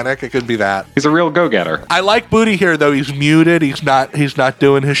he's manic. It could be that. He's a real go-getter. I like Booty here though. He's muted. He's not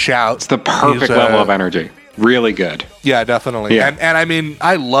doing his shout. It's the perfect level of energy. Really good. Yeah, definitely. Yeah. And I mean,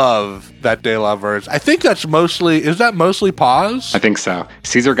 I love that De La verse. I think is that mostly pause? I think so.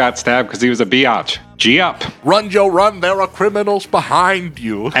 Caesar got stabbed because he was a biatch. G up. Run, Joe, run. There are criminals behind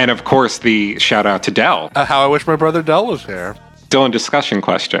you. And of course, the shout out to Del. How I wish my brother Del was here. Dylan, discussion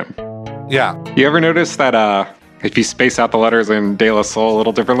question. Yeah. You ever notice that if you space out the letters in De La Soul a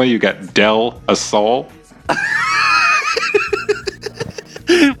little differently, you get Del a Soul?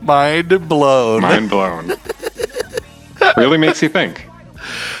 Mind blown. Mind blown. Really makes you think.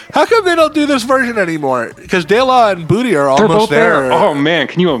 How come they don't do this version anymore? Because De La and Booty are They're almost both there. Oh man,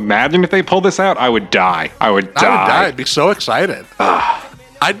 can you imagine if they pulled this out? I would die. I would die. I'd be so excited.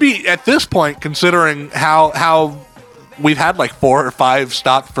 I'd be, at this point, considering how we've had like 4 or 5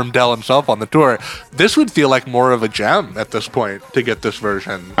 stops from Del himself on the tour, this would feel like more of a gem at this point to get this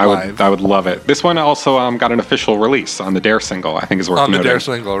version live. I would love it. This one also got an official release on the Dare single, I think is worth noting. On the Dare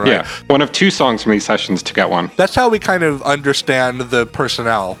single, right. Yeah, one of 2 songs from these sessions to get one. That's how we kind of understand the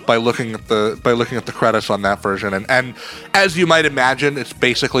personnel, by looking at the credits on that version. And as you might imagine, it's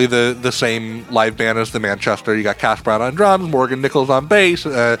basically the same live band as the Manchester. You got Cash Brown on drums, Morgan Nichols on bass,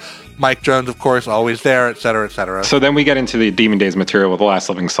 Mike Jones, of course, always there, et cetera, et cetera. So then we get into the Demon Days material with The Last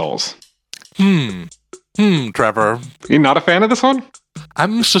Living Souls. Trevor. You not a fan of this one?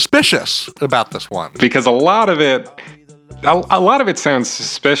 I'm suspicious about this one. Because a lot of it sounds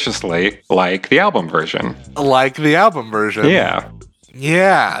suspiciously like the album version. Like the album version. Yeah.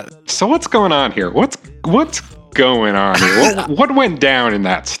 Yeah. So what's going on here? What's going on here? What went down in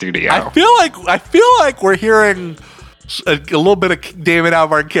that studio? I feel like we're hearing a little bit of David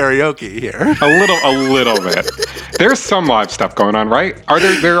Albarn karaoke here. A little bit. There's some live stuff going on, right?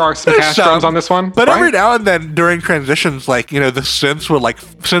 There are some cash drums on this one, but right? every now and then during transitions, like, you know, the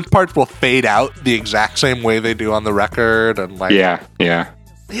synth parts will fade out the exact same way they do on the record, and like yeah.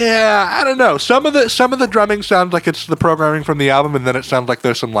 I don't know. Some of the drumming sounds like it's the programming from the album, and then it sounds like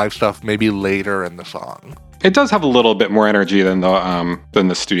there's some live stuff maybe later in the song. It does have a little bit more energy than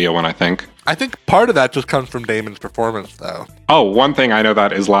the studio one, I think. I think part of that just comes from Damon's performance, though. Oh, one thing I know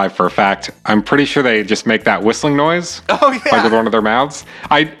that is live for a fact. I'm pretty sure they just make that whistling noise. Oh, yeah. Like with one of their mouths.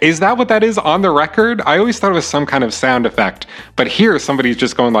 Is that what that is on the record? I always thought it was some kind of sound effect. But here, somebody's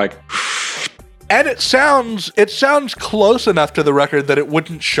just going like... And it sounds close enough to the record that it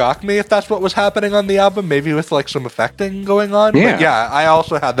wouldn't shock me if that's what was happening on the album, maybe with like some effecting going on. Yeah. But yeah, I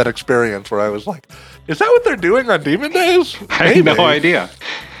also had that experience where I was like, is that what they're doing on Demon Days? I had no idea.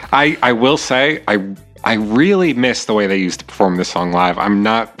 I will say, I really miss the way they used to perform this song live. I'm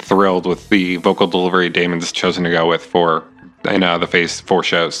not thrilled with the vocal delivery Damon's chosen to go with in the Phase 4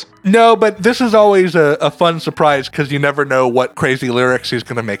 shows. No, but this is always a fun surprise because you never know what crazy lyrics he's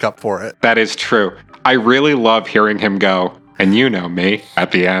going to make up for it. That is true. I really love hearing him go, and you know me,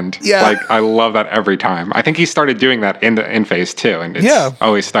 at the end. Yeah. Like, I love that every time. I think he started doing that in Phase 2, and it's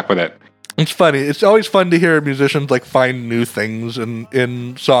always stuck with it. It's funny. It's always fun to hear musicians like find new things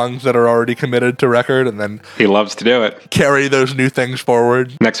in songs that are already committed to record and then He loves to do it. carry those new things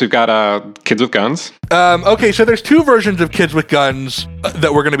forward. Next, we've got Kids with Guns. Okay, so there's two versions of Kids with Guns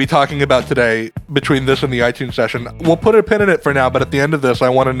that we're going to be talking about today between this and the iTunes session. We'll put a pin in it for now, but at the end of this, I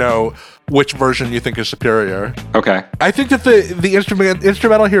want to know which version you think is superior. Okay. I think that the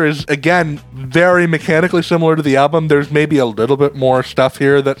instrumental here is, again, very mechanically similar to the album. There's maybe a little bit more stuff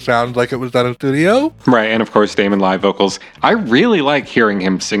here that sounds like it was done in studio. Right, and of course, Damon live vocals. I really like hearing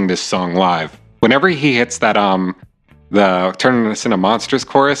him sing this song live. Whenever he hits that, the Turning Us Into Monsters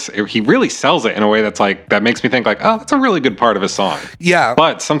chorus, he really sells it in a way that makes me think like, oh, that's a really good part of a song. Yeah.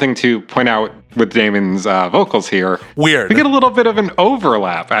 But something to point out with Damon's vocals here, Weird. we get a little bit of an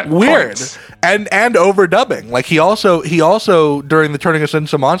overlap at points. and overdubbing. Like he also during the Turning Us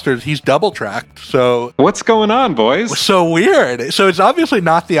Into Monsters, he's double tracked. So What's going on, boys? so weird. So it's obviously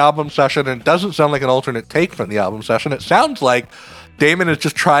not the album session, and it doesn't sound like an alternate take from the album session. It sounds like Damon is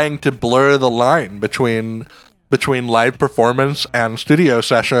just trying to blur the line between live performance and studio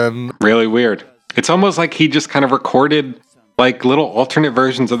session. Really weird. It's almost like he just kind of recorded like little alternate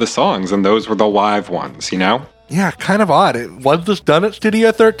versions of the songs, and those were the live ones, you know? Yeah, kind of odd. Was this done at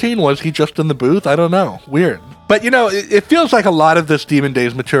Studio 13? Was he just in the booth? I don't know. Weird. But, it feels like a lot of this Demon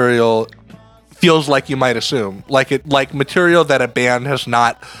Days material feels like you might assume. Like material that a band has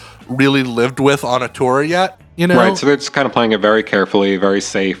not really lived with on a tour yet, Right, so they're just kind of playing it very carefully, very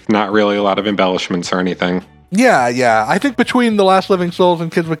safe, not really a lot of embellishments or anything. Yeah. I think between The Last Living Souls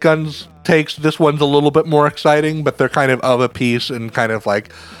and Kids with Guns takes, this one's a little bit more exciting, but they're kind of a piece and kind of like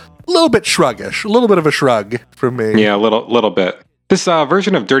a little bit shruggish. A little bit of a shrug for me. Yeah, a little bit. This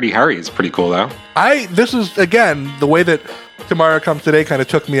version of Dirty Harry is pretty cool, though. This is, again, the way that Tomorrow Comes Today kind of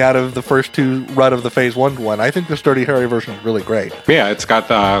took me out of the first two run of the Phase 1 one. I think this Dirty Harry version is really great. Yeah, it's got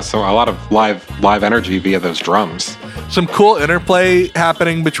a lot of live energy via those drums. Some cool interplay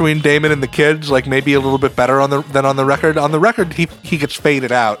happening between Damon and the kids, like maybe a little bit better than on the record. On the record, he gets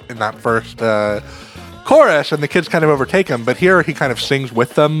faded out in that first chorus, and the kids kind of overtake him. But here, he kind of sings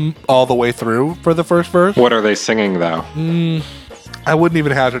with them all the way through for the first verse. What are they singing, though? I wouldn't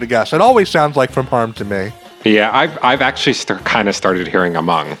even hazard a guess. It always sounds like From Harm to me. Yeah, I've actually kind of started hearing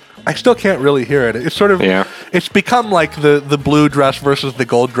Among. I still can't really hear it. It's sort of, It's become like the blue dress versus the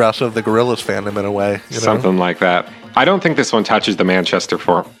gold dress of the Gorillaz fandom in a way. Something like that. I don't think this one touches the Manchester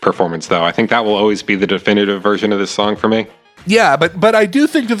performance, though. I think that will always be the definitive version of this song for me. Yeah, but I do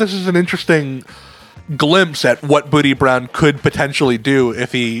think that this is an interesting glimpse at what Booty Brown could potentially do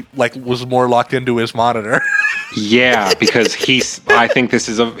if he was more locked into his monitor. Yeah, because I think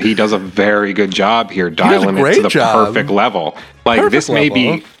he does a very good job here dialing it to the perfect level. This may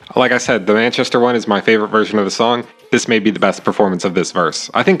be, like I said, the Manchester one is my favorite version of the song. This may be the best performance of this verse.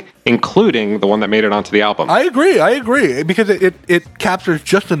 I think, including the one that made it onto the album. I agree, because it captures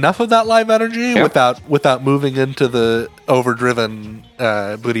just enough of that live energy without moving into the overdriven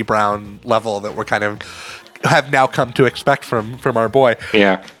Booty Brown level that we're kind of have now come to expect from our boy.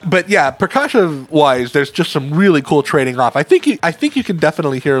 Yeah. But yeah, percussion wise, there's just some really cool trading off. I think you can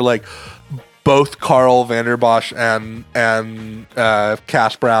definitely hear like both Carl Vanderbosch and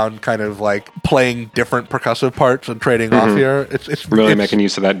Cass Brown kind of like playing different percussive parts and trading off here. It's really making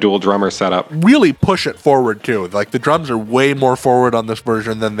use of that dual drummer setup. Really push it forward too. Like the drums are way more forward on this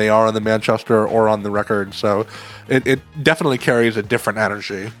version than they are on the Manchester or on the record. So it definitely carries a different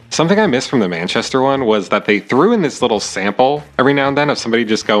energy. Something I missed from the Manchester one was that they threw in this little sample every now and then of somebody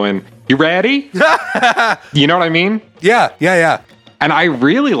just going, "You ready?" You know what I mean? Yeah. And I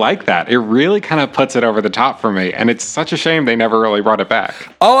really like that. It really kind of puts it over the top for me. And it's such a shame they never really brought it back.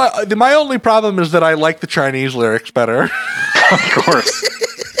 My only problem is that I like the Chinese lyrics better. Of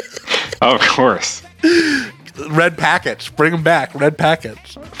course. Red packets. Bring them back. Red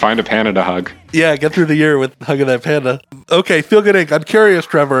packets. Find a panda to hug. Yeah, get through the year with hugging that panda. Okay, Feel Good Inc. I'm curious,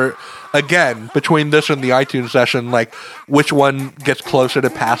 Trevor, again, between this and the iTunes session, like, which one gets closer to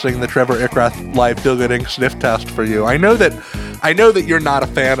passing the Trevor Ickrath live Feel Good Inc. sniff test for you? I know that you're not a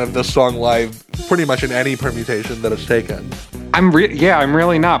fan of this song live pretty much in any permutation that it's taken. I'm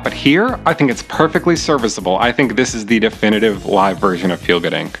really not. But here, I think it's perfectly serviceable. I think this is the definitive live version of Feel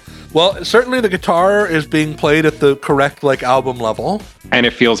Good Inc. Well, certainly the guitar is being played at the correct album level. And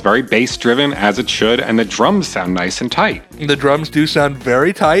it feels very bass driven, as it should, and the drums sound nice and tight. The drums do sound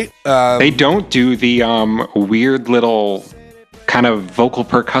very tight. They don't do the weird little kind of vocal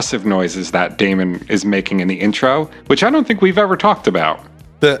percussive noises that Damon is making in the intro, which I don't think we've ever talked about.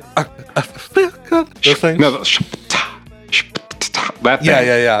 Those things? No, that thing.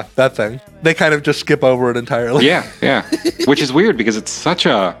 Yeah, that thing. They kind of just skip over it entirely. Yeah. Which is weird because it's such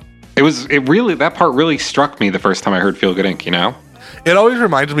a... that part really struck me the first time I heard Feel Good Inc., you know? It always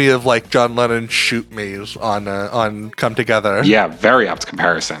reminds me of like John Lennon's Shoot Me's on Come Together. Yeah, very apt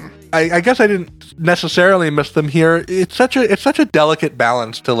comparison. I guess I didn't necessarily miss them here. It's such a delicate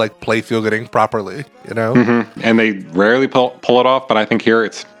balance to like play Feel Good Inc. properly, you know? Mm-hmm. And they rarely pull it off, but I think here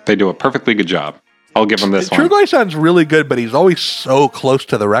they do a perfectly good job. I'll give him this one. Trugoy sounds really good, but he's always so close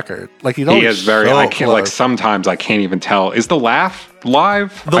to the record. Like he is very. I can't. Like sometimes I can't even tell. Is the laugh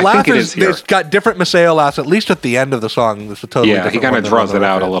live? The laugh is. It's got different Maceo laughs. At least at the end of the song, there's a totally. Yeah, he kind of draws it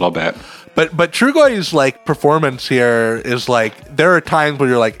out a little bit. But Trugoy's like performance here is like there are times where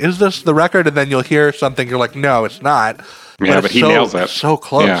you're like, is this the record? And then you'll hear something. You're like, no, it's not. Yeah, but he nails it. So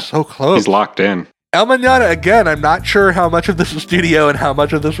close. Yeah. So close. He's locked in. El Mañana, again, I'm not sure how much of this is studio and how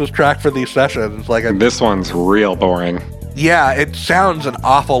much of this was tracked for these sessions. This one's real boring. Yeah, it sounds an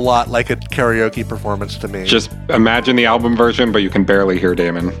awful lot like a karaoke performance to me. Just imagine the album version, but you can barely hear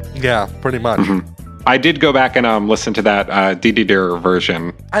Damon. Yeah, pretty much. Mm-hmm. I did go back and listen to that Dee Dee Deer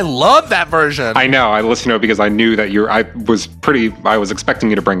version. I love that version. I know. I listened to it because I knew that I was expecting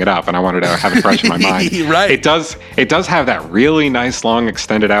you to bring it up, and I wanted to have it fresh in my mind. Right. It does have that really nice long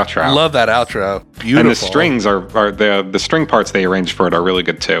extended outro. I love that outro. Beautiful. And the strings are the string parts they arranged for it are really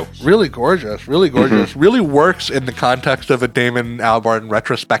good too. Really gorgeous. Really gorgeous. Mm-hmm. Really works in the context of a Damon Albarn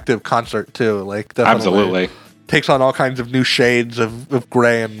retrospective concert too. Like definitely. Absolutely. Takes on all kinds of new shades of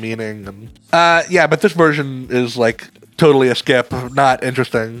gray and meaning. And but this version is like totally a skip. Not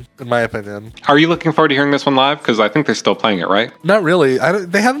interesting, in my opinion. Are you looking forward to hearing this one live? Because I think they're still playing it, right? Not really.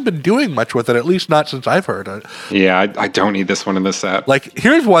 They haven't been doing much with it, at least not since I've heard it. Yeah, I don't need this one in this set. Like,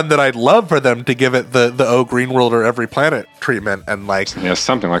 here's one that I'd love for them to give it the Oh Green World or Every Planet treatment, and like... Yeah,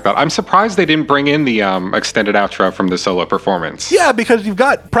 something like that. I'm surprised they didn't bring in the extended outro from the solo performance. Yeah, because you've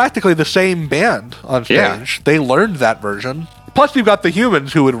got practically the same band on stage. Yeah. They learned that version. Plus, you've got the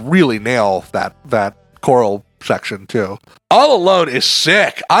Humans who would really nail that choral section too. All Alone is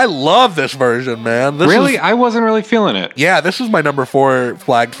sick. I love this version, man. I wasn't really feeling it. Yeah, this is my number 4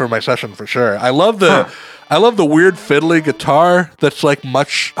 flagged for my session for sure. I love the weird fiddly guitar that's like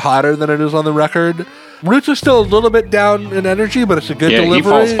much hotter than it is on the record. Roots is still a little bit down in energy, but it's a good delivery. He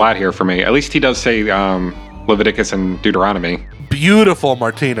falls flat here for me. At least he does say Leviticus and Deuteronomy. Beautiful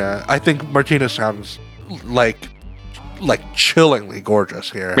Martina. I think Martina sounds like chillingly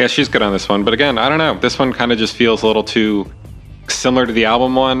gorgeous here. Yeah, she's good on this one. But again, I don't know. This one kind of just feels a little too similar to the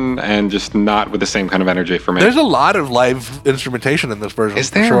album one and just not with the same kind of energy for me. There's a lot of live instrumentation in this version.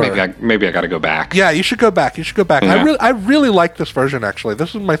 Is there? Sure. Maybe I got to go back. Yeah, you should go back. Yeah. I really like this version, actually.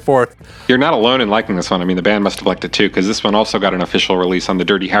 This is my 4th. You're not alone in liking this one. I mean, the band must have liked it too, because this one also got an official release on the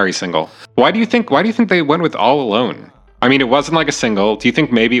Dirty Harry single. Why do you think they went with All Alone? I mean, it wasn't like a single. Do you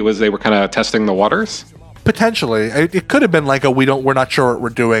think maybe it was they were kind of testing the waters? Potentially. It could have been like we're not sure what we're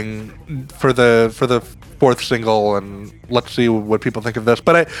doing for the 4th single, and let's see what people think of this.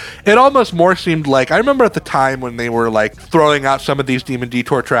 But it almost more seemed like, I remember at the time when they were like throwing out some of these Demon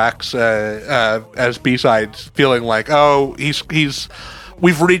Detour tracks as B-sides, feeling like, oh,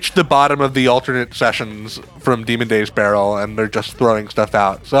 we've reached the bottom of the alternate sessions from Demon Days Barrel, and they're just throwing stuff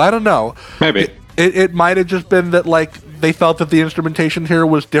out. So I don't know. Maybe. It might have just been that like they felt that the instrumentation here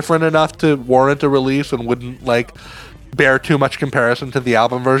was different enough to warrant a release and wouldn't like bear too much comparison to the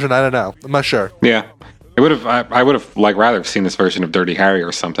album version. I don't know. I'm not sure. Yeah. I would have like rather have seen this version of Dirty Harry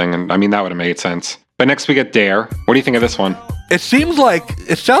or something, and I mean that would have made sense. But next we get Dare. What do you think of this one? It sounds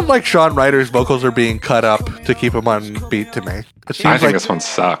like Sean Ryder's vocals are being cut up to keep him on beat to me. I think this one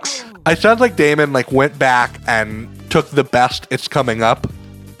sucks. It sounds like Damon like went back and took the best It's Coming Up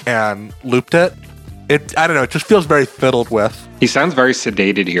and looped it. I don't know, it just feels very fiddled with. He sounds very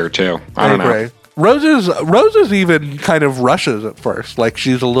sedated here too. I don't know. Rose's even kind of rushes at first. Like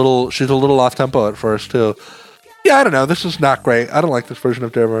she's a little off tempo at first too. Yeah, I don't know. This is not great. I don't like this version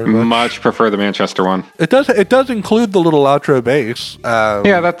of Dare very much. Much prefer the Manchester one. It does include the little outro bass.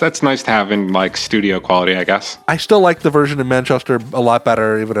 That's nice to have in like studio quality, I guess. I still like the version in Manchester a lot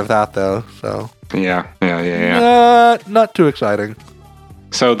better, even if that though. So yeah. Not too exciting.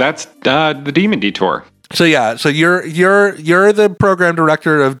 So that's the Demon Detour. So yeah, so you're the program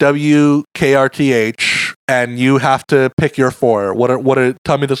director of WKRTH, and you have to pick your 4.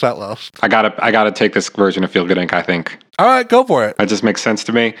 Tell me the set list. I gotta take this version of Feel Good Inc., I think. All right, go for it. That just makes sense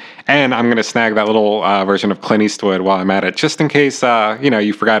to me. And I'm gonna snag that little version of Clint Eastwood while I'm at it, just in case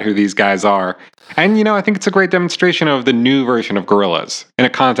you forgot who these guys are. And I think it's a great demonstration of the new version of Gorillaz in a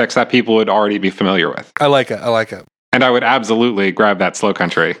context that people would already be familiar with. I like it. And I would absolutely grab that Slow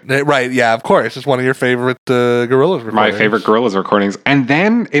Country. Right, yeah, of course. It's one of your favorite Gorillaz recordings. My favorite Gorillaz recordings. And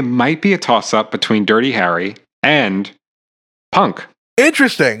then it might be a toss-up between Dirty Harry and Punk.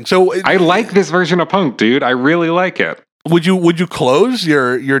 Interesting. So I like this version of Punk, dude. I really like it. Would you close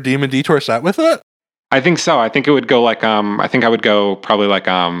your Demon Detour set with it? I think so. I think it would go like I think I would go probably like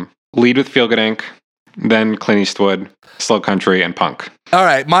lead with Feel Good Inc., then Clint Eastwood, Slow Country, and Punk. All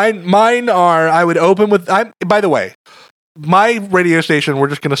right, mine are. I would open with. By the way, my radio station. We're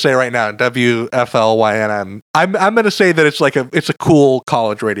just going to say right now, WFLYNN. I'm going to say that it's a cool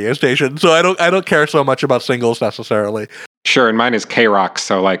college radio station. So I don't care so much about singles necessarily. Sure, and mine is K-Rock.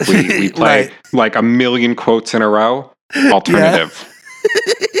 So like we play right. like a million quotes in a row. Alternative.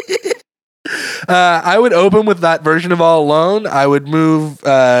 I would open with that version of All Alone. I would move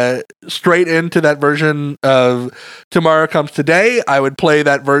straight into that version of Tomorrow Comes Today. I would play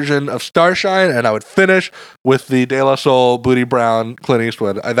that version of Starshine, and I would finish with the De La Soul, Booty Brown, Clint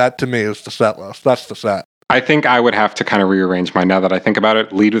Eastwood. That to me is the set list. That's the set. I think I would have to kind of rearrange mine now that I think about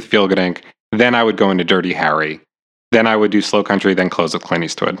it. Lead with Feel Good Inc. Then I would go into Dirty Harry. Then I would do Slow Country, then close with Clint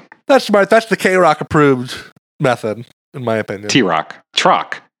Eastwood. That's smart. That's the K-Rock approved method, in my opinion. T-Rock.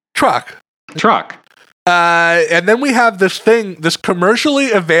 Truck. And then we have this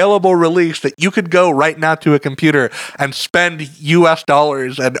commercially available release that you could go right now to a computer and spend US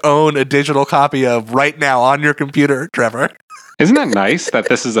dollars and own a digital copy of right now on your computer, Trevor. Isn't that nice that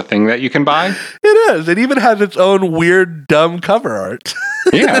this is a thing that you can buy? It is. It even has its own weird, dumb cover art.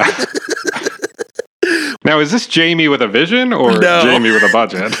 Yeah. Now, is this Jamie with a vision or Jamie with a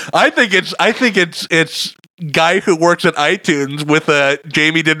budget? I think it's guy who works at iTunes with a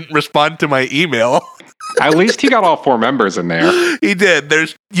Jamie didn't respond to my email. At least he got all 4 members in there. He did.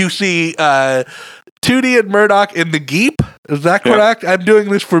 You see Tootie and Murdoch in the Geep. Is that correct? Yep. I'm doing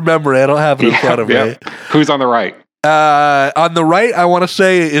this from memory. I don't have it in front of me. Who's on the right? On the right, I want to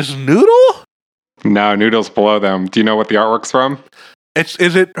say is Noodle? No, Noodle's below them. Do you know what the artwork's from?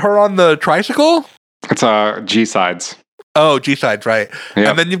 Is it her on the tricycle? It's G-Sides. Oh, G-Sides, right. Yep.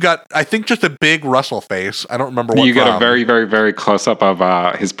 And then you've got, I think, just a big Russell face. I don't remember what you get a very, very, very close-up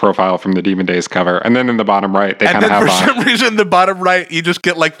of his profile from the Demon Days cover. And then in the bottom right, they kind of have... And then for some reason, in the bottom right, you just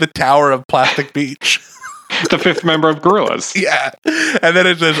get like the Tower of Plastic Beach. The 5th member of Gorillaz. Yeah. And then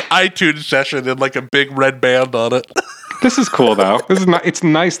it says iTunes session and like a big red band on it. This is cool, though. It's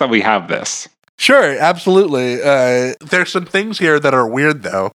nice that we have this. Sure, absolutely. There's some things here that are weird,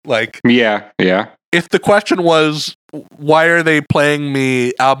 though. Like... Yeah. If the question was, why are they playing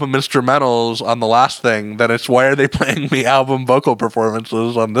me album instrumentals on the last thing, then it's why are they playing me album vocal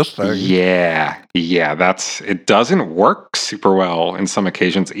performances on this thing? Yeah, it doesn't work super well in some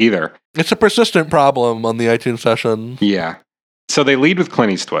occasions either. It's a persistent problem on the iTunes session. Yeah. So they lead with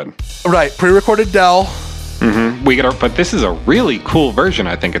Clint Eastwood. Right, pre-recorded Dell. Mm-hmm. But this is a really cool version,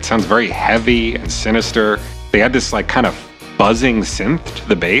 I think. It sounds very heavy and sinister. They had this like kind of buzzing synth to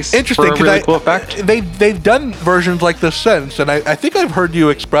the bass. Interesting, for a really cool effect. They've done versions like this since, and I think I've heard you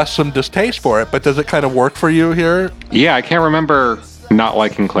express some distaste for it, but does it kind of work for you here? Yeah, I can't remember not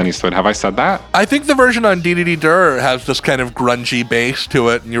liking Clint Eastwood. Have I said that? I think the version on DDD Dur has this kind of grungy bass to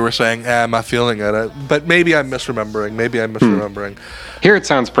it, and you were saying, I'm not feeling it. But maybe I'm misremembering. Here it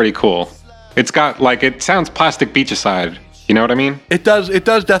sounds pretty cool. It's got, it sounds Plastic Beachside. You know what I mean? It does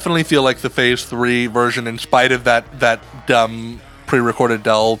definitely feel like the Phase 3 version in spite of that dumb pre-recorded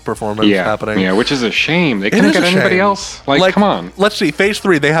Dell performance happening. Yeah, which is a shame. They couldn't get anybody else. Come on. Let's see. Phase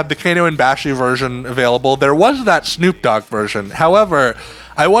 3, they have the Kano and Bashi version available. There was that Snoop Dogg version. However,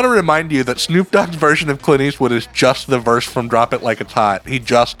 I want to remind you that Snoop Dogg's version of Clint Eastwood is just the verse from Drop It Like It's Hot. He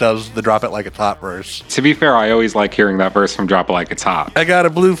just does the Drop It Like It's Hot verse. To be fair, I always like hearing that verse from Drop It Like It's Hot. I got a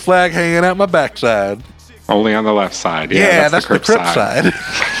blue flag hanging out my backside. Only on the left side. Yeah, that's the Crip side.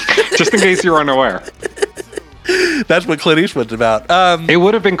 Just in case you're unaware. That's what Clint Eastwood's about. It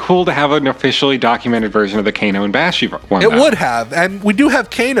would have been cool to have an officially documented version of the Kano and Bashi one. It would have, and we do have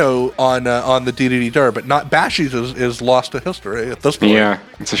Kano on the DDD Dur, but not Bashi's is lost to history at this point. Yeah,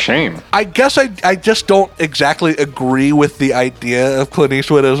 it's a shame. I guess I just don't exactly agree with the idea of Clint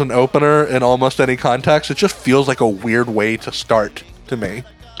Eastwood as an opener in almost any context. It just feels like a weird way to start to me.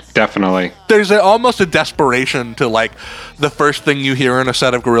 Definitely. There's almost a desperation to like the first thing you hear in a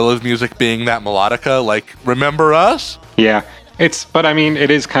set of Gorillaz music being that melodica, like "Remember Us." Yeah, but I mean,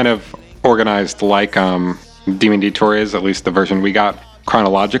 it is kind of organized like Demon Detour is, at least the version we got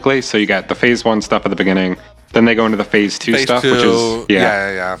chronologically. So you got the phase 1 stuff at the beginning, then they go into the phase 2 stuff, which is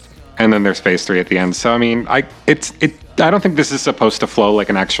yeah. And then there's phase 3 at the end. So I mean, I don't think this is supposed to flow like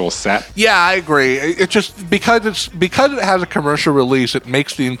an actual set. Yeah, I agree. It's just because it has a commercial release, it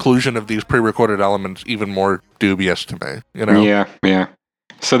makes the inclusion of these pre-recorded elements even more dubious to me. You know? Yeah.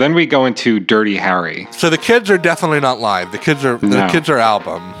 So then we go into Dirty Harry. So the kids are definitely not live. The kids are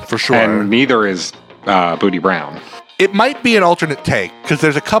album for sure, and neither is Booty Brown. It might be an alternate take because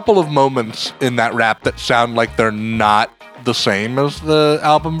there's a couple of moments in that rap that sound like they're not the same as the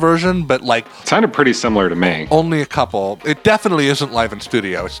album version, but like it sounded pretty similar to me. Only a couple. It definitely isn't live in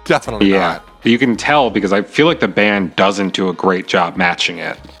studio. It's definitely not. You can tell because I feel like the band doesn't do a great job matching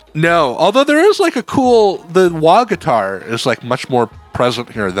it. No, although there is like the wah guitar is like much more present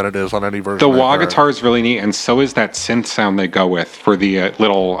here than it is on any version. The wah guitar is really neat, and so is that synth sound they go with for the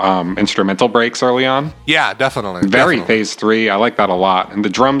little instrumental breaks early on. Yeah, definitely. Very phase 3. I like that a lot. And the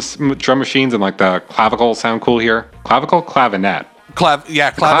drum machines and like the clavicle sound cool here. Clavinet.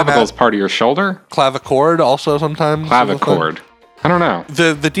 Clavinet. Clavicle is part of your shoulder. Clavichord also sometimes. Clavichord. I don't know.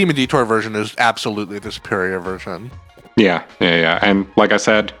 The Demon Detour version is absolutely the superior version. Yeah. And like I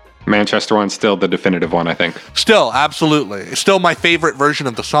said, Manchester one's still the definitive one, I think. Still, absolutely. Still my favorite version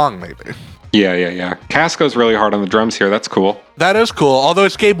of the song, maybe. Yeah. Cass goes really hard on the drums here. That's cool. That is cool. Although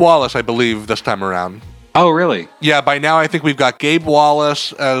it's Gabe Wallace, I believe, this time around. Oh, really? Yeah, by now I think we've got Gabe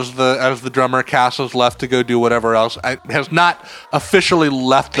Wallace as the drummer. Cass has left to go do whatever else. Has not officially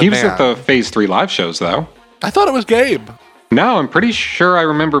left the band. He was at the Phase 3 live shows, though. I thought it was Gabe. No, I'm pretty sure I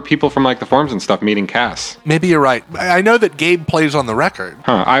remember people from like the forums and stuff meeting Cass. Maybe you're right. I know that Gabe plays on the record.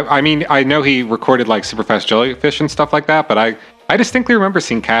 Huh. I mean, I know he recorded like Superfast Jellyfish and stuff like that, but I distinctly remember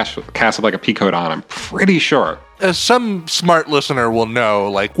seeing Cass with like a pea coat on. I'm pretty sure. As some smart listener will know,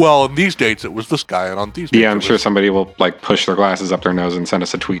 like, well, on these dates it was this guy, and on these dates I'm sure somebody will like push their glasses up their nose and send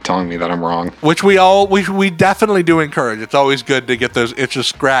us a tweet telling me that I'm wrong. Which we definitely do encourage. It's always good to get those itches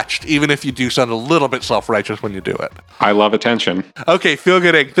scratched, even if you do sound a little bit self-righteous when you do it. I love attention. Okay, Feel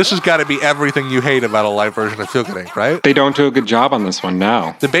Good Inc. This has got to be everything you hate about a live version of Feel Good Inc., right? They don't do a good job on this one,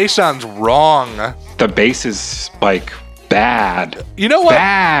 no. The bass sounds wrong. The bass is like bad. You know what?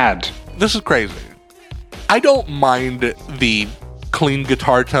 Bad. This is crazy. I don't mind the clean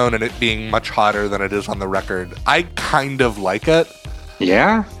guitar tone and it being much hotter than it is on the record. I kind of like it.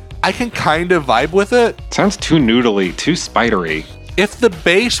 Yeah? I can kind of vibe with it. Sounds too noodly, too spidery. If the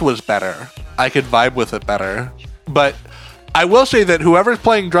bass was better, I could vibe with it better. But I will say that whoever's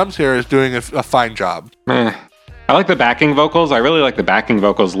playing drums here is doing a fine job. I like the backing vocals. I really like the backing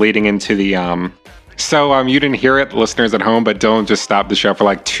vocals leading into the... So you didn't hear it, listeners at home, but don't just stop the show for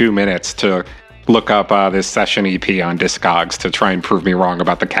like 2 minutes to look up this session EP on Discogs to try and prove me wrong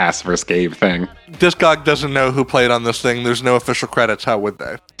about the Cass vs. Gabe thing. Discog doesn't know who played on this thing. There's no official credits. How would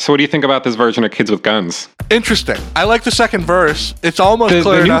they? So what do you think about this version of Kids with Guns? Interesting. I like the second verse. It's almost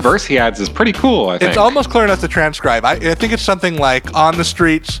clear the enough. The new verse he adds is pretty cool, I think. It's almost clear enough to transcribe. I think it's something like, on the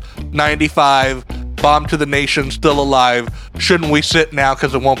streets, 95, bomb to the nation, still alive. Shouldn't we sit now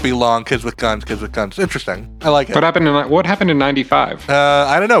because it won't be long? Kids with guns, kids with guns. Interesting. I like it. What happened in 95?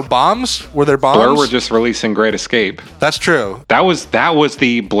 I don't know. Bombs? Were there bombs? Blur were just releasing Great Escape. That's true. That was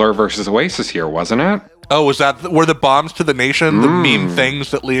the Blur versus Oasis year, wasn't it? Oh, were the bombs to the nation the meme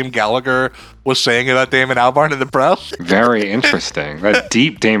things that Liam Gallagher was saying about Damon Albarn in the press? Very interesting. That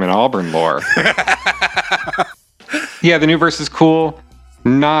deep Damon Albarn lore. Yeah, the new verse is cool.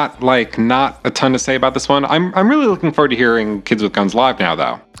 Not a ton to say about this one. I'm really looking forward to hearing Kids with Guns live now,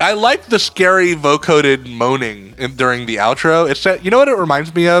 though. I like the scary vocoded moaning during the outro. You know what it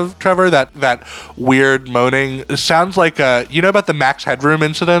reminds me of, Trevor? That weird moaning. It sounds like you know about the Max Headroom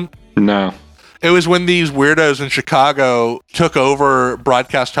incident? No. It was when these weirdos in Chicago took over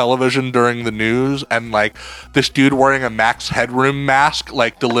broadcast television during the news, and like this dude wearing a Max Headroom mask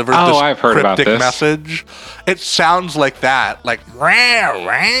like delivered this I've heard about cryptic this. message. It sounds like that, like rah,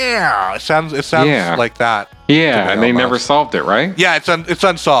 rah. It sounds like that. Yeah, and they never solved it, right? Yeah, it's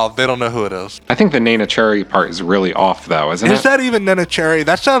unsolved. They don't know who it is. I think the Nana Cherry part is really off, though, isn't it? Is that even Nana Cherry?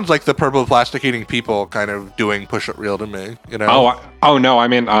 That sounds like the Purple Plastic Eating People kind of doing Push It Real to me. You know? Oh no, I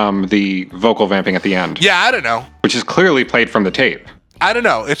mean the vocal vamping at the end. Yeah, I don't know. Which is clearly played from the tape. I don't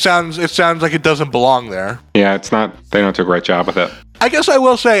know. It sounds like it doesn't belong there. Yeah, it's not. They don't do a great job with it. I guess I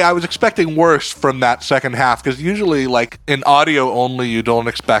will say I was expecting worse from that second half, because usually, like, in audio only, you don't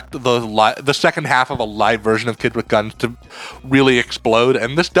expect the second half of a live version of Kid with Guns to really explode,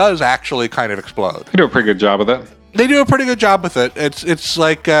 and this does actually kind of explode. You do a pretty good job with it. They do a pretty good job with it. It's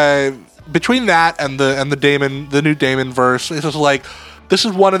like between that and the new Damon verse, it's just like, this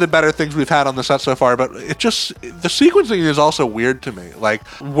is one of the better things we've had on the set so far, but the sequencing is also weird to me. Like,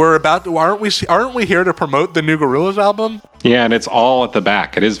 aren't we here to promote the new Gorillaz album? Yeah, and it's all at the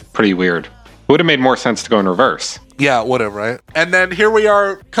back. It is pretty weird. It would have made more sense to go in reverse. Yeah, whatever, right? And then here we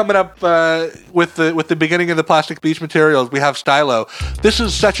are coming up with the beginning of the Plastic Beach Materials. We have Stylo. This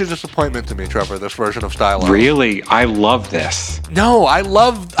is such a disappointment to me, Trevor, this version of Stylo. Really? I love this. No, I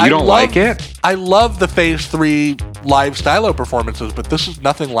love... You don't like it? I love the Phase 3 live Stylo performances, but this is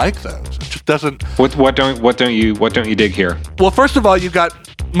nothing like those. It just doesn't... What don't you dig here? Well, first of all, you got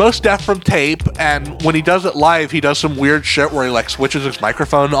Most Def from tape, and when he does it live, he does some weird shit where he, like, switches his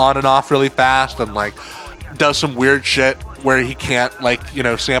microphone on and off really fast, and, like, does some weird shit where he can't, like, you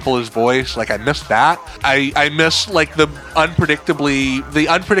know, sample his voice. Like, I miss that. I miss, like, the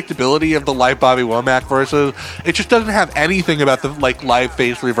unpredictability of the live Bobby Womack verses. It just doesn't have anything about the, like, live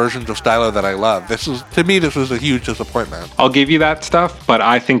Phase 3 versions of Stylo that I love. To me, this was a huge disappointment. I'll give you that stuff, but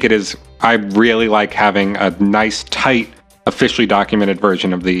I think I really like having a nice, tight, officially documented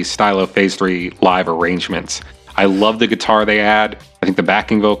version of the Stylo Phase 3 live arrangements. I love the guitar they add. I think the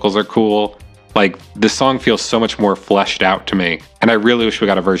backing vocals are cool. Like, this song feels so much more fleshed out to me, and I really wish we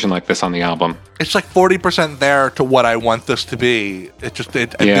got a version like this on the album. It's like 40% there to what I want this to be. It just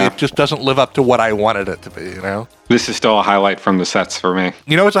doesn't live up to what I wanted it to be, you know? This is still a highlight from the sets for me.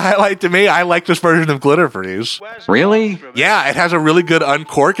 You know what's a highlight to me? I like this version of Glitter Freeze. Really? Yeah, it has a really good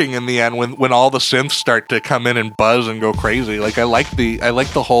uncorking in the end when all the synths start to come in and buzz and go crazy. Like, I like the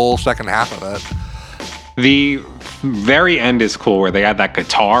whole second half of it. The very end is cool, where they add that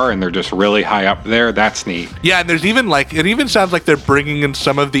guitar and they're just really high up there. That's neat. Yeah, and there's even, like, it even sounds like they're bringing in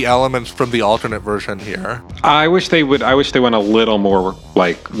some of the elements from the alternate version here. I wish they went a little more,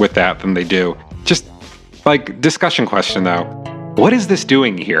 like, with that than they do. Just, like, discussion question though. What is this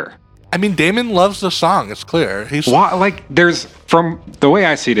doing here? I mean, Damon loves the song. It's clear. From the way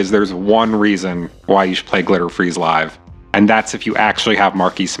I see it, is there's one reason why you should play Glitter Freeze live, and that's if you actually have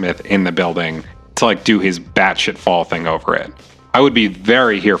Marky Smith in the building to, like, do his batshit fall thing over it. I would be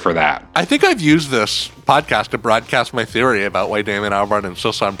very here for that. I think I've used this podcast to broadcast my theory about why Damon Albarn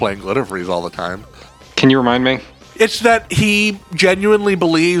insists on playing Glitter Freeze all the time. Can you remind me? It's that he genuinely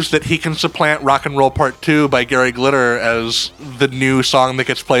believes that he can supplant Rock and Roll Part 2 by Gary Glitter as the new song that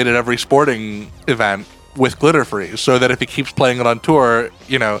gets played at every sporting event with Glitter Freeze, so that if he keeps playing it on tour,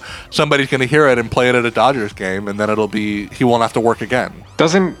 you know, somebody's going to hear it and play it at a Dodgers game, and then he won't have to work again.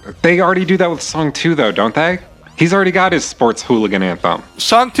 Doesn't they already do that with Song 2 though, don't they? He's already got his sports hooligan anthem.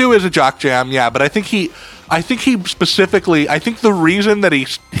 Song 2 is a jock jam, yeah, but I think the reason that he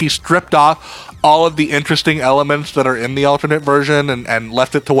stripped off all of the interesting elements that are in the alternate version and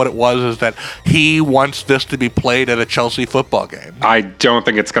left it to what it was is that he wants this to be played at a Chelsea football game. I don't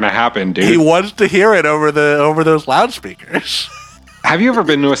think it's going to happen, dude. He wants to hear it over those loudspeakers. Have you ever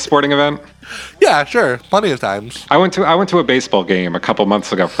been to a sporting event? Yeah, sure. Plenty of times. I went to a baseball game a couple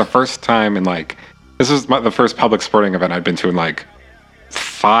months ago for the first time in, like, this was the first public sporting event I'd been to in, like,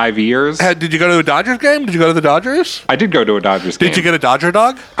 5 years. Did you go to a Dodgers game? Did you go to the Dodgers? I did go to a Dodgers game. Did you get a Dodger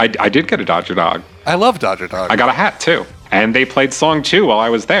dog? I did get a Dodger dog. I love Dodger dog. I got a hat too. And they played Song 2 while I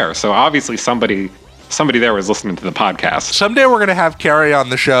was there. So obviously somebody there was listening to the podcast. Someday we're going to have Carrie on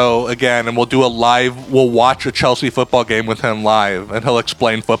the show again, and we'll watch a Chelsea football game with him live, and he'll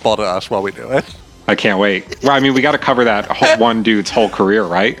explain football to us while we do it. I can't wait. Well, I mean, we got to cover that one dude's whole career,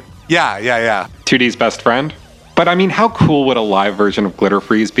 right? Yeah. 2D's best friend. But I mean, how cool would a live version of Glitter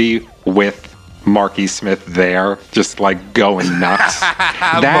Freeze be with Marky Smith there, just, like, going nuts?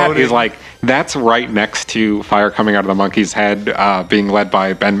 That is, like, that's right next to Fire Coming Out of the Monkey's Head being led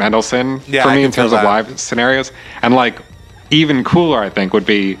by Ben Mendelsohn for me in terms of live scenarios. And, like, even cooler, I think, would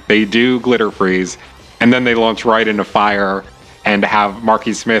be they do Glitter Freeze, and then they launch right into Fire and have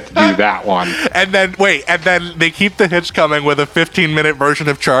Marky Smith do that one. And then they keep the hits coming with a 15-minute version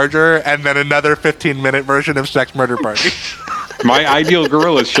of Charger and then another 15-minute version of Sex Murder Party. My ideal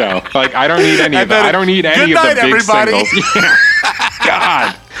Gorillaz show. Like, I don't need any of that. I don't need any of the big everybody. singles. Yeah.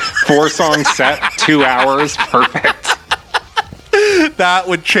 God. 4-song set, 2 hours, perfect. That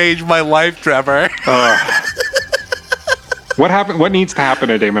would change my life, Trevor. What happened? What needs to happen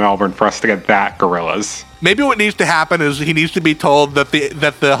to Damon Albarn for us to get that Gorillaz? Maybe what needs to happen is he needs to be told that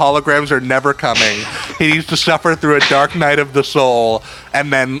the holograms are never coming. He needs to suffer through a dark night of the soul,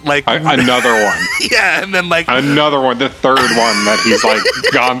 and then like another one. Yeah, and then like another one, the third one that he's like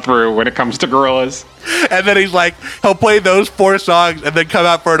gone through when it comes to Gorillaz. And then he'll play those 4 songs and then come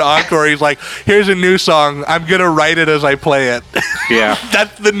out for an encore. He's like, here's a new song. I'm going to write it as I play it. Yeah.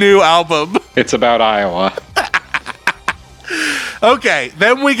 That's the new album. It's about Iowa. Okay,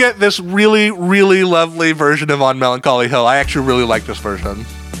 then we get this really, really lovely version of On Melancholy Hill. I actually really like this version.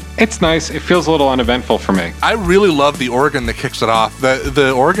 It's nice. It feels a little uneventful for me. I really love the organ that kicks it off.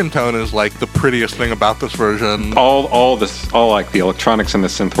 The organ tone is like the prettiest thing about this version. All like the electronics and the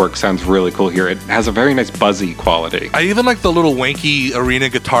synth work sounds really cool here. It has a very nice buzzy quality. I even like the little wanky arena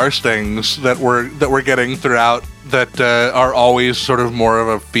guitar stings that we're getting throughout that are always sort of more of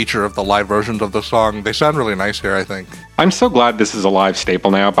a feature of the live versions of the song. They sound really nice here, I think. I'm so glad this is a live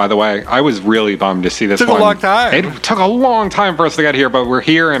staple now, by the way. I was really bummed to see this one. It took a long time. It took a long time for us to get here, but we're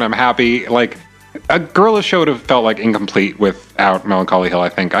here and I'm happy. Like, a Gorillaz show would have felt like incomplete without Melancholy Hill, I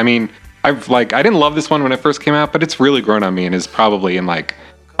think. I mean, I didn't love this one when it first came out, but it's really grown on me and is probably in like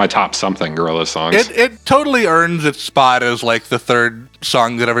my top something Gorillaz songs. It totally earns its spot as like the third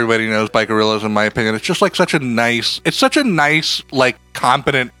song that everybody knows by Gorillaz, in my opinion. It's just like such a nice, like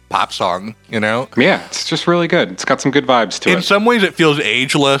competent pop song, you know? Yeah, it's just really good. It's got some good vibes to it. In some ways, it feels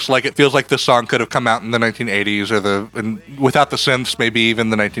ageless. Like it feels like this song could have come out in the 1980s or without the synths, maybe even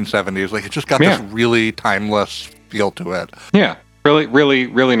the 1970s. Like it just got this really timeless feel to it. Yeah. Really, really,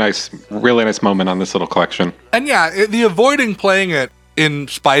 really nice moment on this little collection. And yeah, the avoiding playing it in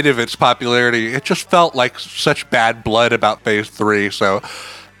spite of its popularity, it just felt like such bad blood about Phase 3. So,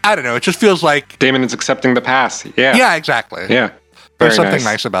 I don't know. It just feels like Damon is accepting the pass. Yeah. Yeah, exactly. Yeah. There's something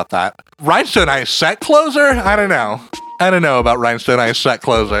nice about that. Rhinestone Eyes Set Closer? I don't know about Rhinestone Eyes Set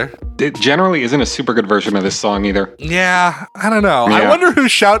Closer. It generally isn't a super good version of this song either. Yeah, I don't know. Yeah. I wonder who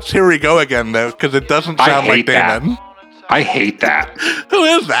shouts Here We Go Again, though, because it doesn't sound like Damon. I hate that. Who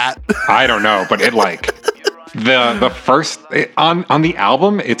is that? I don't know, but it like... The first on the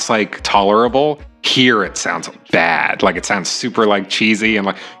album, it's like tolerable. Here it sounds bad. Like it sounds super like cheesy and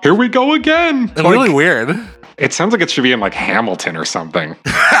like here we go again. It's really weird. It sounds like it should be in like Hamilton or something.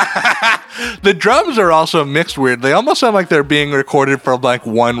 The drums are also mixed weird. They almost sound like they're being recorded from like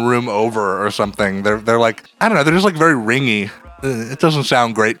one room over or something. They're like, I don't know, they're just like very ringy. It doesn't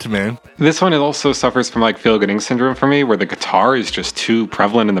sound great to me. This one, it also suffers from like feel-gooding syndrome for me, where the guitar is just too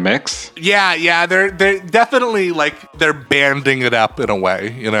prevalent in the mix. Yeah, they're definitely like they're banding it up in a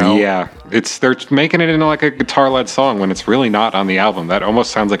way, you know. Yeah, they're making it into like a guitar-led song when it's really not on the album. That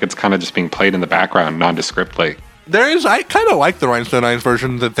almost sounds like it's kind of just being played in the background, nondescriptly. I kind of like the Rhinestone Eyes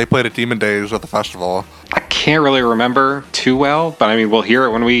version that they played at Demon Days at the festival. I can't really remember too well, but I mean, we'll hear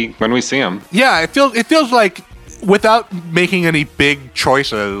it when we see them. Yeah, it feels like, without making any big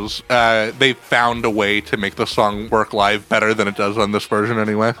choices, they found a way to make the song work live better than it does on this version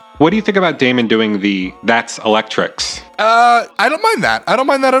anyway. What do you think about Damon doing the That's Electrics? I don't mind that. I don't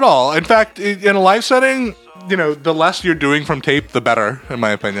mind that at all. In fact, in a live setting, you know, the less you're doing from tape, the better, in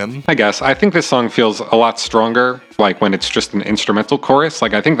my opinion. I guess. I think this song feels a lot stronger, like when it's just an instrumental chorus.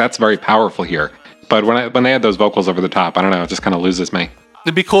 Like, I think that's very powerful here. But when they add those vocals over the top, I don't know, it just kind of loses me.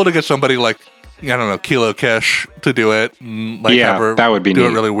 It'd be cool to get somebody like, I don't know, Kilo Kish to do it. And like that would be do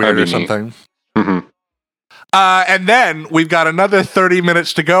neat. It really weird or something. Mm-hmm. And then we've got another 30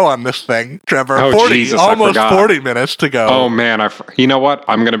 minutes to go on this thing, Trevor. Oh, Jesus, almost 40 minutes to go. Oh, man. You know what?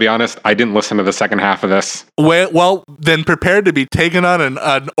 I'm going to be honest. I didn't listen to the second half of this. Well, then prepare to be taken on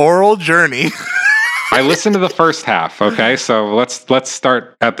an oral journey. I listened to the first half, okay? So let's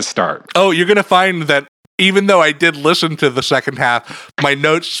start at the start. Oh, you're going to find that even though I did listen to the second half, my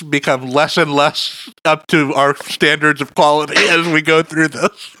notes become less and less up to our standards of quality as we go through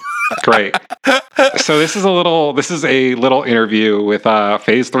this. Great. So this is a little interview with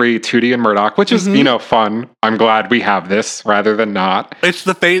Phase 3, Tootie and Murdoch, which is, fun. I'm glad we have this rather than not. It's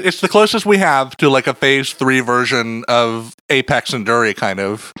the closest we have to like a Phase 3 version of Apex and Dury, kind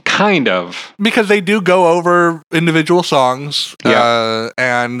of. Kind of. Because they do go over individual songs,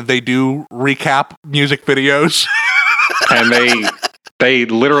 and they do recap music videos. And they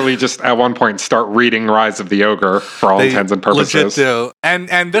literally just at one point start reading Rise of the Ogre for all intents and purposes. Legit do.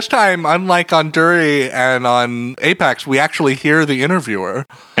 And this time, unlike on Dury and on Apex, we actually hear the interviewer.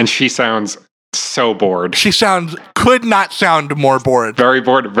 And she sounds so bored. Could not sound more bored. Very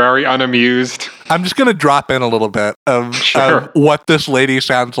bored, very unamused. I'm just going to drop in a little bit of what this lady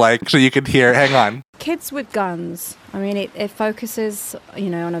sounds like so you can hear. Hang on. Kids with Guns. I mean, it focuses,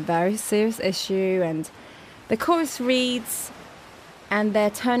 on a very serious issue, and The chorus reads, and they're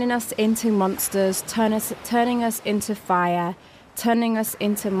turning us into monsters, turning us into fire, turning us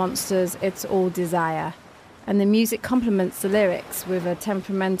into monsters, it's all desire. And the music complements the lyrics with a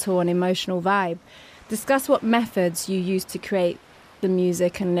temperamental and emotional vibe. Discuss what methods you used to create the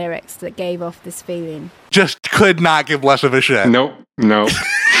music and lyrics that gave off this feeling. Just could not give less of a shit. Nope.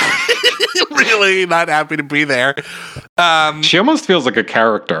 Really not happy to be there. She almost feels like a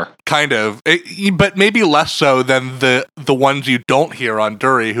character. Kind of. But maybe less so than the ones you don't hear on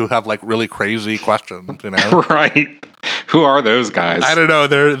Dury who have like really crazy questions, you know? Right. Who are those guys? I don't know.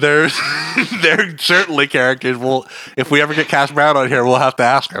 They're certainly characters. If we ever get Cass Brown on here, we'll have to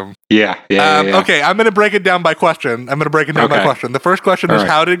ask him. Yeah. Okay, I'm going to break it down by question. By question. The first question is,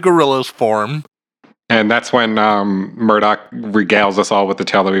 how did Gorillaz form? And that's when Murdoch regales us all with the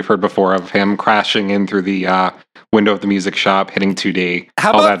tale that we've heard before of him crashing in through the window of the music shop, hitting 2D,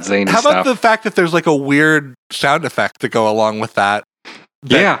 that zany stuff. How about the fact that there's like a weird sound effect to go along with that?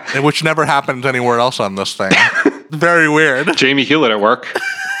 Which never happens anywhere else on this thing. Very weird. Jamie Hewlett at work.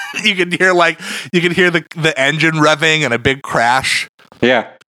 You can hear the engine revving and a big crash. Yeah.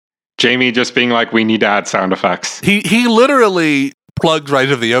 Jamie just being like, we need to add sound effects. He literally plugs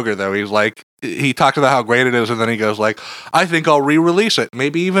Rise of the Ogre, though. He's like, he talks about how great it is, and then he goes like, I think I'll re-release it,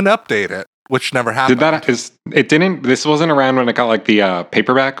 maybe even update it, which never happened. This wasn't around when it got like the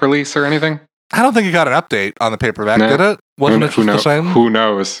paperback release or anything? I don't think it got an update on the paperback, did it? Wasn't it just the same? Who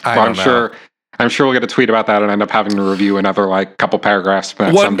knows? I'm sure we'll get a tweet about that and end up having to review another like couple paragraphs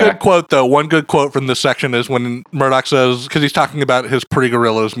from that someday. One good quote from this section is when Murdoch says, because he's talking about his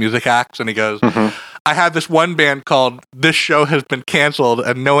pre-Gorillaz music acts, and he goes, I had this one band called This Show Has Been Canceled,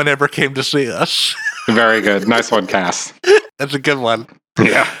 and no one ever came to see us. Very good. Nice one, Cass. That's a good one.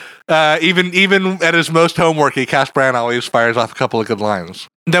 Yeah. Even at his most homeworky, Cass Brown always fires off a couple of good lines.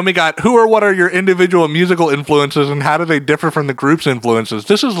 Then we got, who or what are your individual musical influences and how do they differ from the group's influences?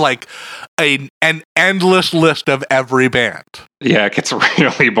 This is like an endless list of every band. Yeah, it gets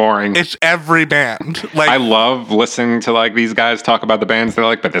really boring. It's every band. Like, I love listening to like these guys talk about the bands they're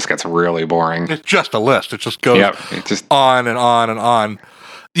like, but this gets really boring. It's just a list. It just goes on and on and on.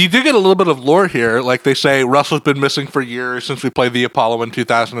 You do get a little bit of lore here. Like they say, Russell's been missing for years since we played the Apollo in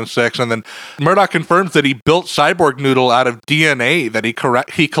 2006. And then Murdoch confirms that he built Cyborg Noodle out of DNA that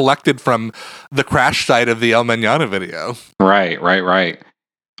he collected from the crash site of the El Mañana video. Right.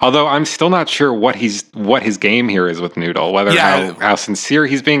 Although I'm still not sure what his game here is with Noodle, whether how sincere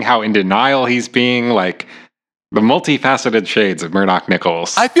he's being, how in denial he's being, like the multifaceted shades of Murdoch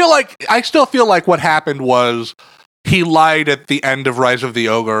Nichols. I still feel like what happened was he lied at the end of Rise of the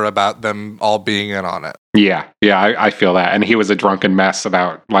Ogre about them all being in on it. Yeah, I feel that. And he was a drunken mess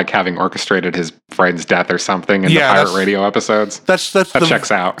about like having orchestrated his friend's death or something in the pirate radio episodes. That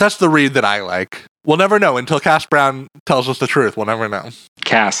checks out. That's the read that I like. We'll never know until Cass Brown tells us the truth. We'll never know.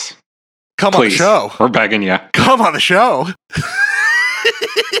 Cass, come on the show. We're begging you. Come on the show.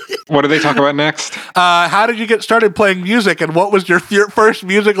 What do they talk about next? How did you get started playing music, and what was your first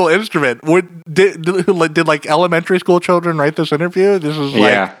musical instrument? Did like elementary school children write this interview? This is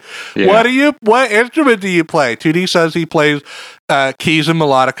like, what instrument do you play? 2D says he plays keys and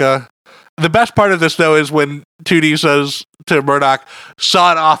melodica. The best part of this, though, is when 2D says to Murdoch,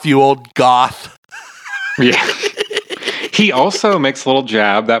 "Saw it off, you old goth." Yeah. He also makes a little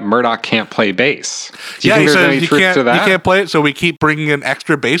jab that Murdoch can't play bass. Do you think there's any truth to that? He can't play it, so we keep bringing in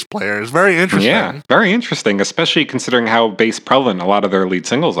extra bass players. Very interesting. Yeah, very interesting, especially considering how bass prevalent a lot of their lead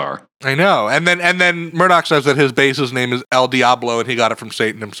singles are. I know. And then Murdoch says that his bass's name is El Diablo, and he got it from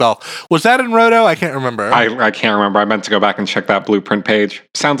Satan himself. Was that in Roto? I can't remember. I can't remember. I meant to go back and check that blueprint page.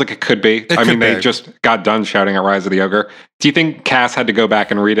 Sounds like it could be. They just got done shouting at Rise of the Ogre. Do you think Cass had to go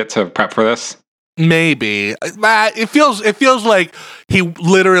back and read it to prep for this? Maybe. It feels like he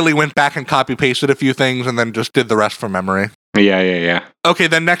literally went back and copy pasted a few things and then just did the rest from memory. Yeah. Okay,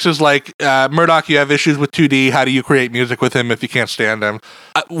 then next is like, Murdoch, you have issues with 2D. How do you create music with him if you can't stand him?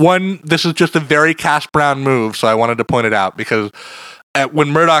 This is just a very Cass Brown move, so I wanted to point it out because when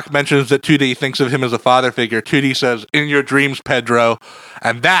Murdoch mentions that 2D thinks of him as a father figure, 2D says, "In your dreams, Pedro,"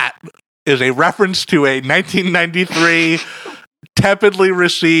 and that is a reference to a 1993 tepidly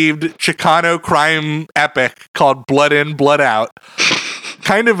received Chicano crime epic called Blood In, Blood Out.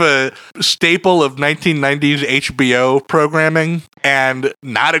 Kind of a staple of 1990s HBO programming, and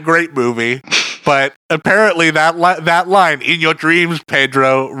not a great movie. But apparently that line, "In your dreams,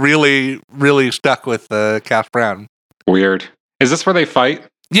 Pedro," really, really stuck with Cass Brown. Weird. Is this where they fight?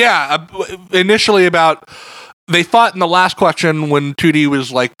 Yeah, initially they fought in the last question when 2D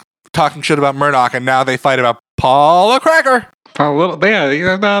was like talking shit about Murdoch, and now they fight about Paula Cracker. A little, they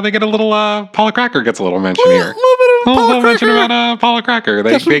get a little. Paula Cracker gets a little mention here. A little bit of A Paula little mention Cracker. about Paula Cracker.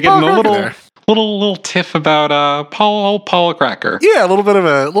 They Got some get in Paula a Cracker little there. tiff about Paula Cracker. Yeah, a little bit of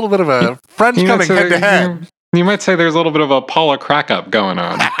a friends You coming might say- head to head. You might say there's a little bit of a Paula crack up going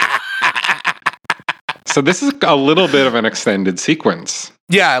on. So this is a little bit of an extended sequence.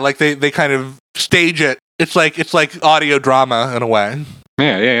 Yeah, like they kind of stage it. It's like audio drama in a way.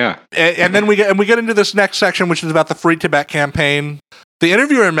 Yeah. And then we get into this next section, which is about the Free Tibet campaign. The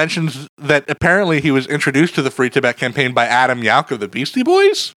interviewer mentions that apparently he was introduced to the Free Tibet campaign by Adam Yauch of the Beastie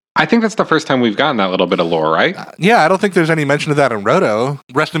Boys. I think that's the first time we've gotten that little bit of lore, right? Yeah, I don't think there's any mention of that in Roto.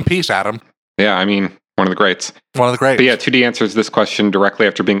 Rest in peace, Adam. Yeah, I mean, one of the greats. One of the greats. But yeah, 2D answers this question directly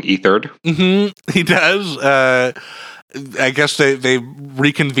after being ethered. He does. I guess they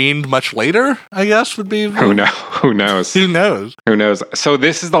reconvened much later, I guess would be. Who knows? Who knows? Who knows? So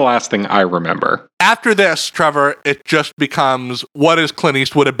this is the last thing I remember. After this, Trevor, it just becomes what is Clint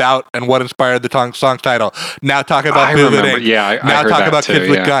Eastwood about and what inspired the song title. Now talk about I Vivid remember. Ink. Yeah, I Now heard talk that about too, Kids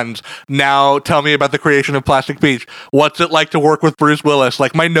with yeah. Guns. Now tell me about the creation of Plastic Beach. What's it like to work with Bruce Willis?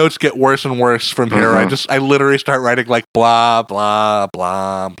 Like my notes get worse and worse from here. Mm-hmm. I literally start writing like blah blah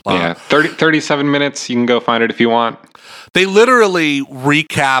blah blah. Yeah, 37 minutes. You can go find it if you want. They literally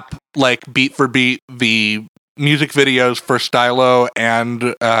recap like beat for beat the music videos for Stylo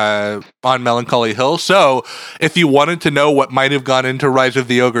and On Melancholy Hill. So if you wanted to know what might have gone into Rise of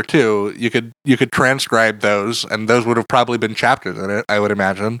the Ogre 2, you could transcribe those, and those would have probably been chapters in it, I would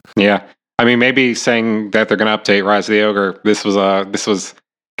imagine. Yeah, I mean, maybe saying that they're going to update Rise of the Ogre. This was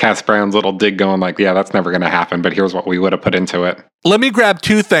Cass Brown's little dig, going like, yeah, that's never going to happen. But here's what we would have put into it. Let me grab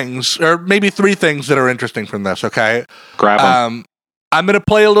two things, or maybe three things that are interesting from this. Okay, Grab them. I'm going to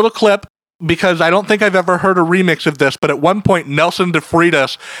play a little clip, because I don't think I've ever heard a remix of this, but at one point, Nelson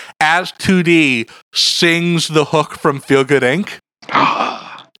DeFreitas, as 2D, sings the hook from Feel Good Inc.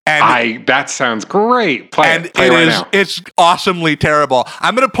 And that sounds great. Play it right now. It's awesomely terrible.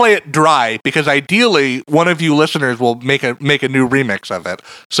 I'm going to play it dry, because ideally, one of you listeners will make a new remix of it.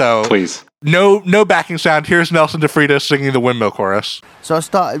 So Please. No backing sound. Here's Nelson DeFreitas singing the Windmill Chorus. So I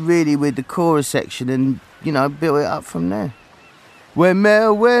started really with the chorus section and, built it up from there.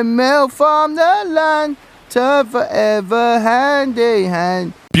 Windmill from the land, turn forever hand in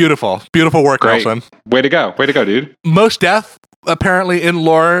hand. Beautiful work, Great. Nelson. Way to go, dude. Mos Def, apparently in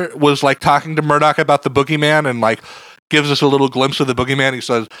lore, was like talking to Murdoch about the boogeyman and like gives us a little glimpse of the boogeyman. He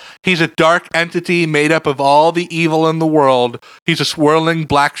says, he's a dark entity made up of all the evil in the world. He's a swirling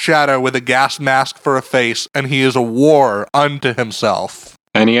black shadow with a gas mask for a face, and he is a war unto himself.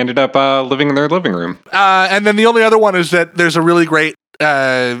 And he ended up living in their living room. And then the only other one is that there's a really great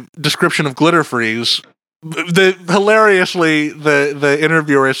description of Glitter Freeze. Hilariously, the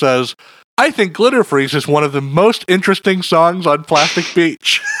interviewer says, I think Glitter Freeze is one of the most interesting songs on Plastic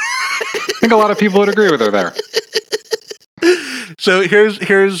Beach. I think a lot of people would agree with her there. So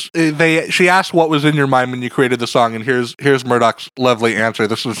she asked what was in your mind when you created the song, and here's Murdoch's lovely answer.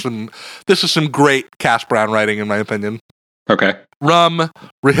 This is some great Cass Brown writing, in my opinion. Okay. Rum,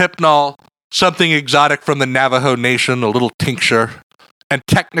 Rehypnol, something exotic from the Navajo Nation, a little tincture, and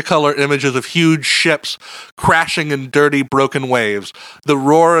technicolor images of huge ships crashing in dirty, broken waves, the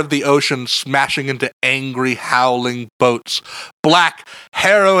roar of the ocean smashing into angry, howling boats, black,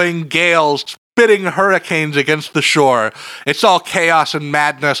 harrowing gales spitting hurricanes against the shore. It's all chaos and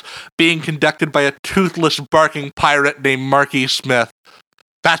madness being conducted by a toothless, barking pirate named Marky Smith.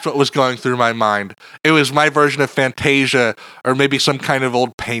 That's what was going through my mind. It was my version of Fantasia, or maybe some kind of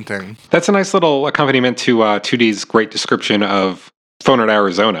old painting. That's a nice little accompaniment to 2D's great description of Phone at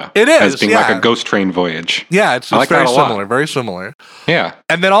Arizona. It is, as being like yeah. a ghost train voyage. Yeah, it's like very that a lot. similar, very similar. Yeah.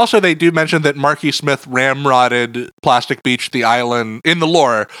 And then also they do mention that Marky Smith ramrodded Plastic Beach, the island, in the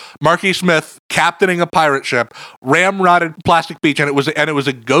lore. Marky Smith captaining a pirate ship, ramrodded Plastic Beach, and it was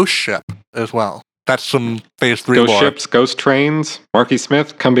a ghost ship as well. That's some Phase 3 Ghost lore. ships, ghost trains, Marky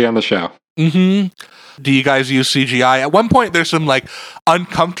Smith, come be on the show. Mm-hmm. Do you guys use CGI? At one point, there's some like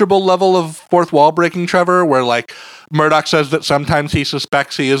uncomfortable level of fourth wall breaking, Trevor, where like Murdoch says that sometimes he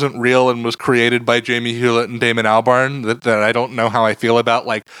suspects he isn't real and was created by Jamie Hewlett and Damon Albarn. That I don't know how I feel about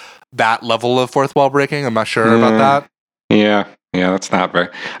like that level of fourth wall breaking. I'm not sure about that. Yeah, that's not very.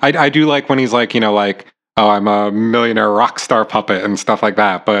 I do like when he's like, like, oh, I'm a millionaire rock star puppet and stuff like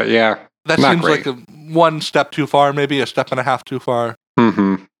that. But yeah, That not seems great. like one step too far, maybe a step and a half too far.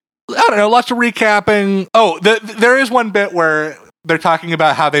 Mm-hmm. I don't know, lots of recapping. Oh, there is one bit where they're talking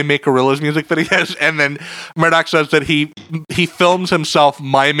about how they make Gorillaz music videos, and then Murdoch says that he films himself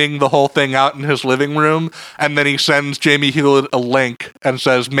miming the whole thing out in his living room, and then he sends Jamie Hewlett a link and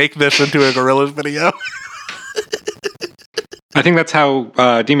says, make this into a Gorillaz video. I think that's how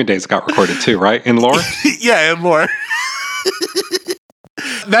Demon Days got recorded too, right? In lore? Yeah, and more.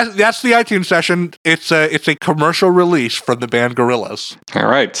 That's the iTunes session. It's a commercial release from the band Gorillaz. All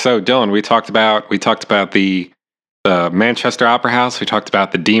right. So Dylan, we talked about the Manchester Opera House. We talked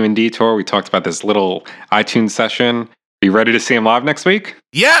about the Demon Detour. We talked about this little iTunes session. Are you ready to see them live next week?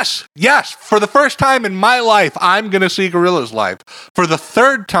 Yes. For the first time in my life, I'm going to see Gorillaz live. For the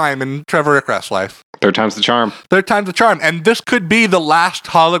third time in Trevor Ickrath's life. Third time's the charm. Third time's the charm. And this could be the last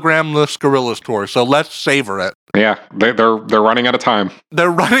hologramless Gorillaz tour, so let's savor it. Yeah, they're running out of time. They're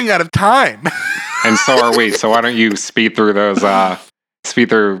running out of time. And so are we. So why don't you speed through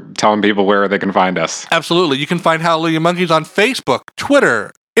telling people where they can find us? Absolutely. You can find Hallelujah Monkeys on Facebook,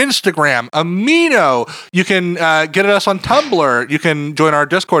 Twitter, Instagram, Amino. You can get at us on Tumblr. You can join our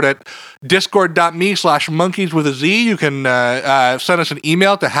Discord at discord.me/monkeys with a Z. You can send us an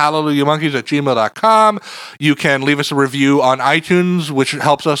email to hallelujahmonkeys@gmail.com. You can leave us a review on iTunes, which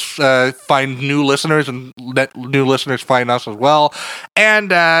helps us find new listeners and let new listeners find us as well.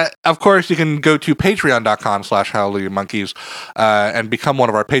 And of course, you can go to patreon.com/hallelujahmonkeys and become one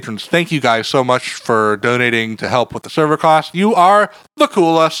of our patrons. Thank you guys so much for donating to help with the server costs. You are the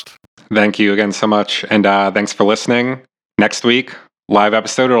coolest. Thank you again so much. And thanks for listening. Next week, live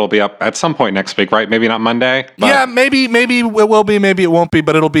episode. It'll be up at some point next week, right? Maybe not Monday. But Yeah, maybe it will be, maybe it won't be,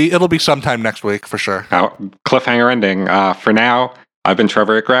 but it'll be sometime next week for sure. Cliffhanger ending. For now, I've been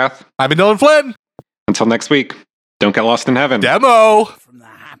Trevor Ickrath. I've been Dylan Flynn. Until next week, don't get lost in heaven. Demo. From the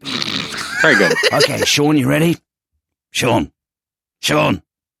happy. Very good. Okay, Sean, you ready? Sean.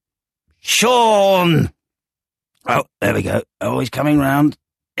 Oh, there we go. Oh, he's coming round.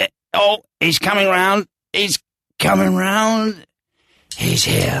 Oh, he's coming round. He's coming round. He's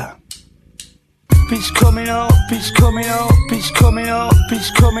here. He's coming up. He's coming up. He's coming up. He's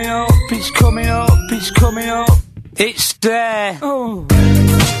coming up. He's coming up. He's coming up. It's there. Oh.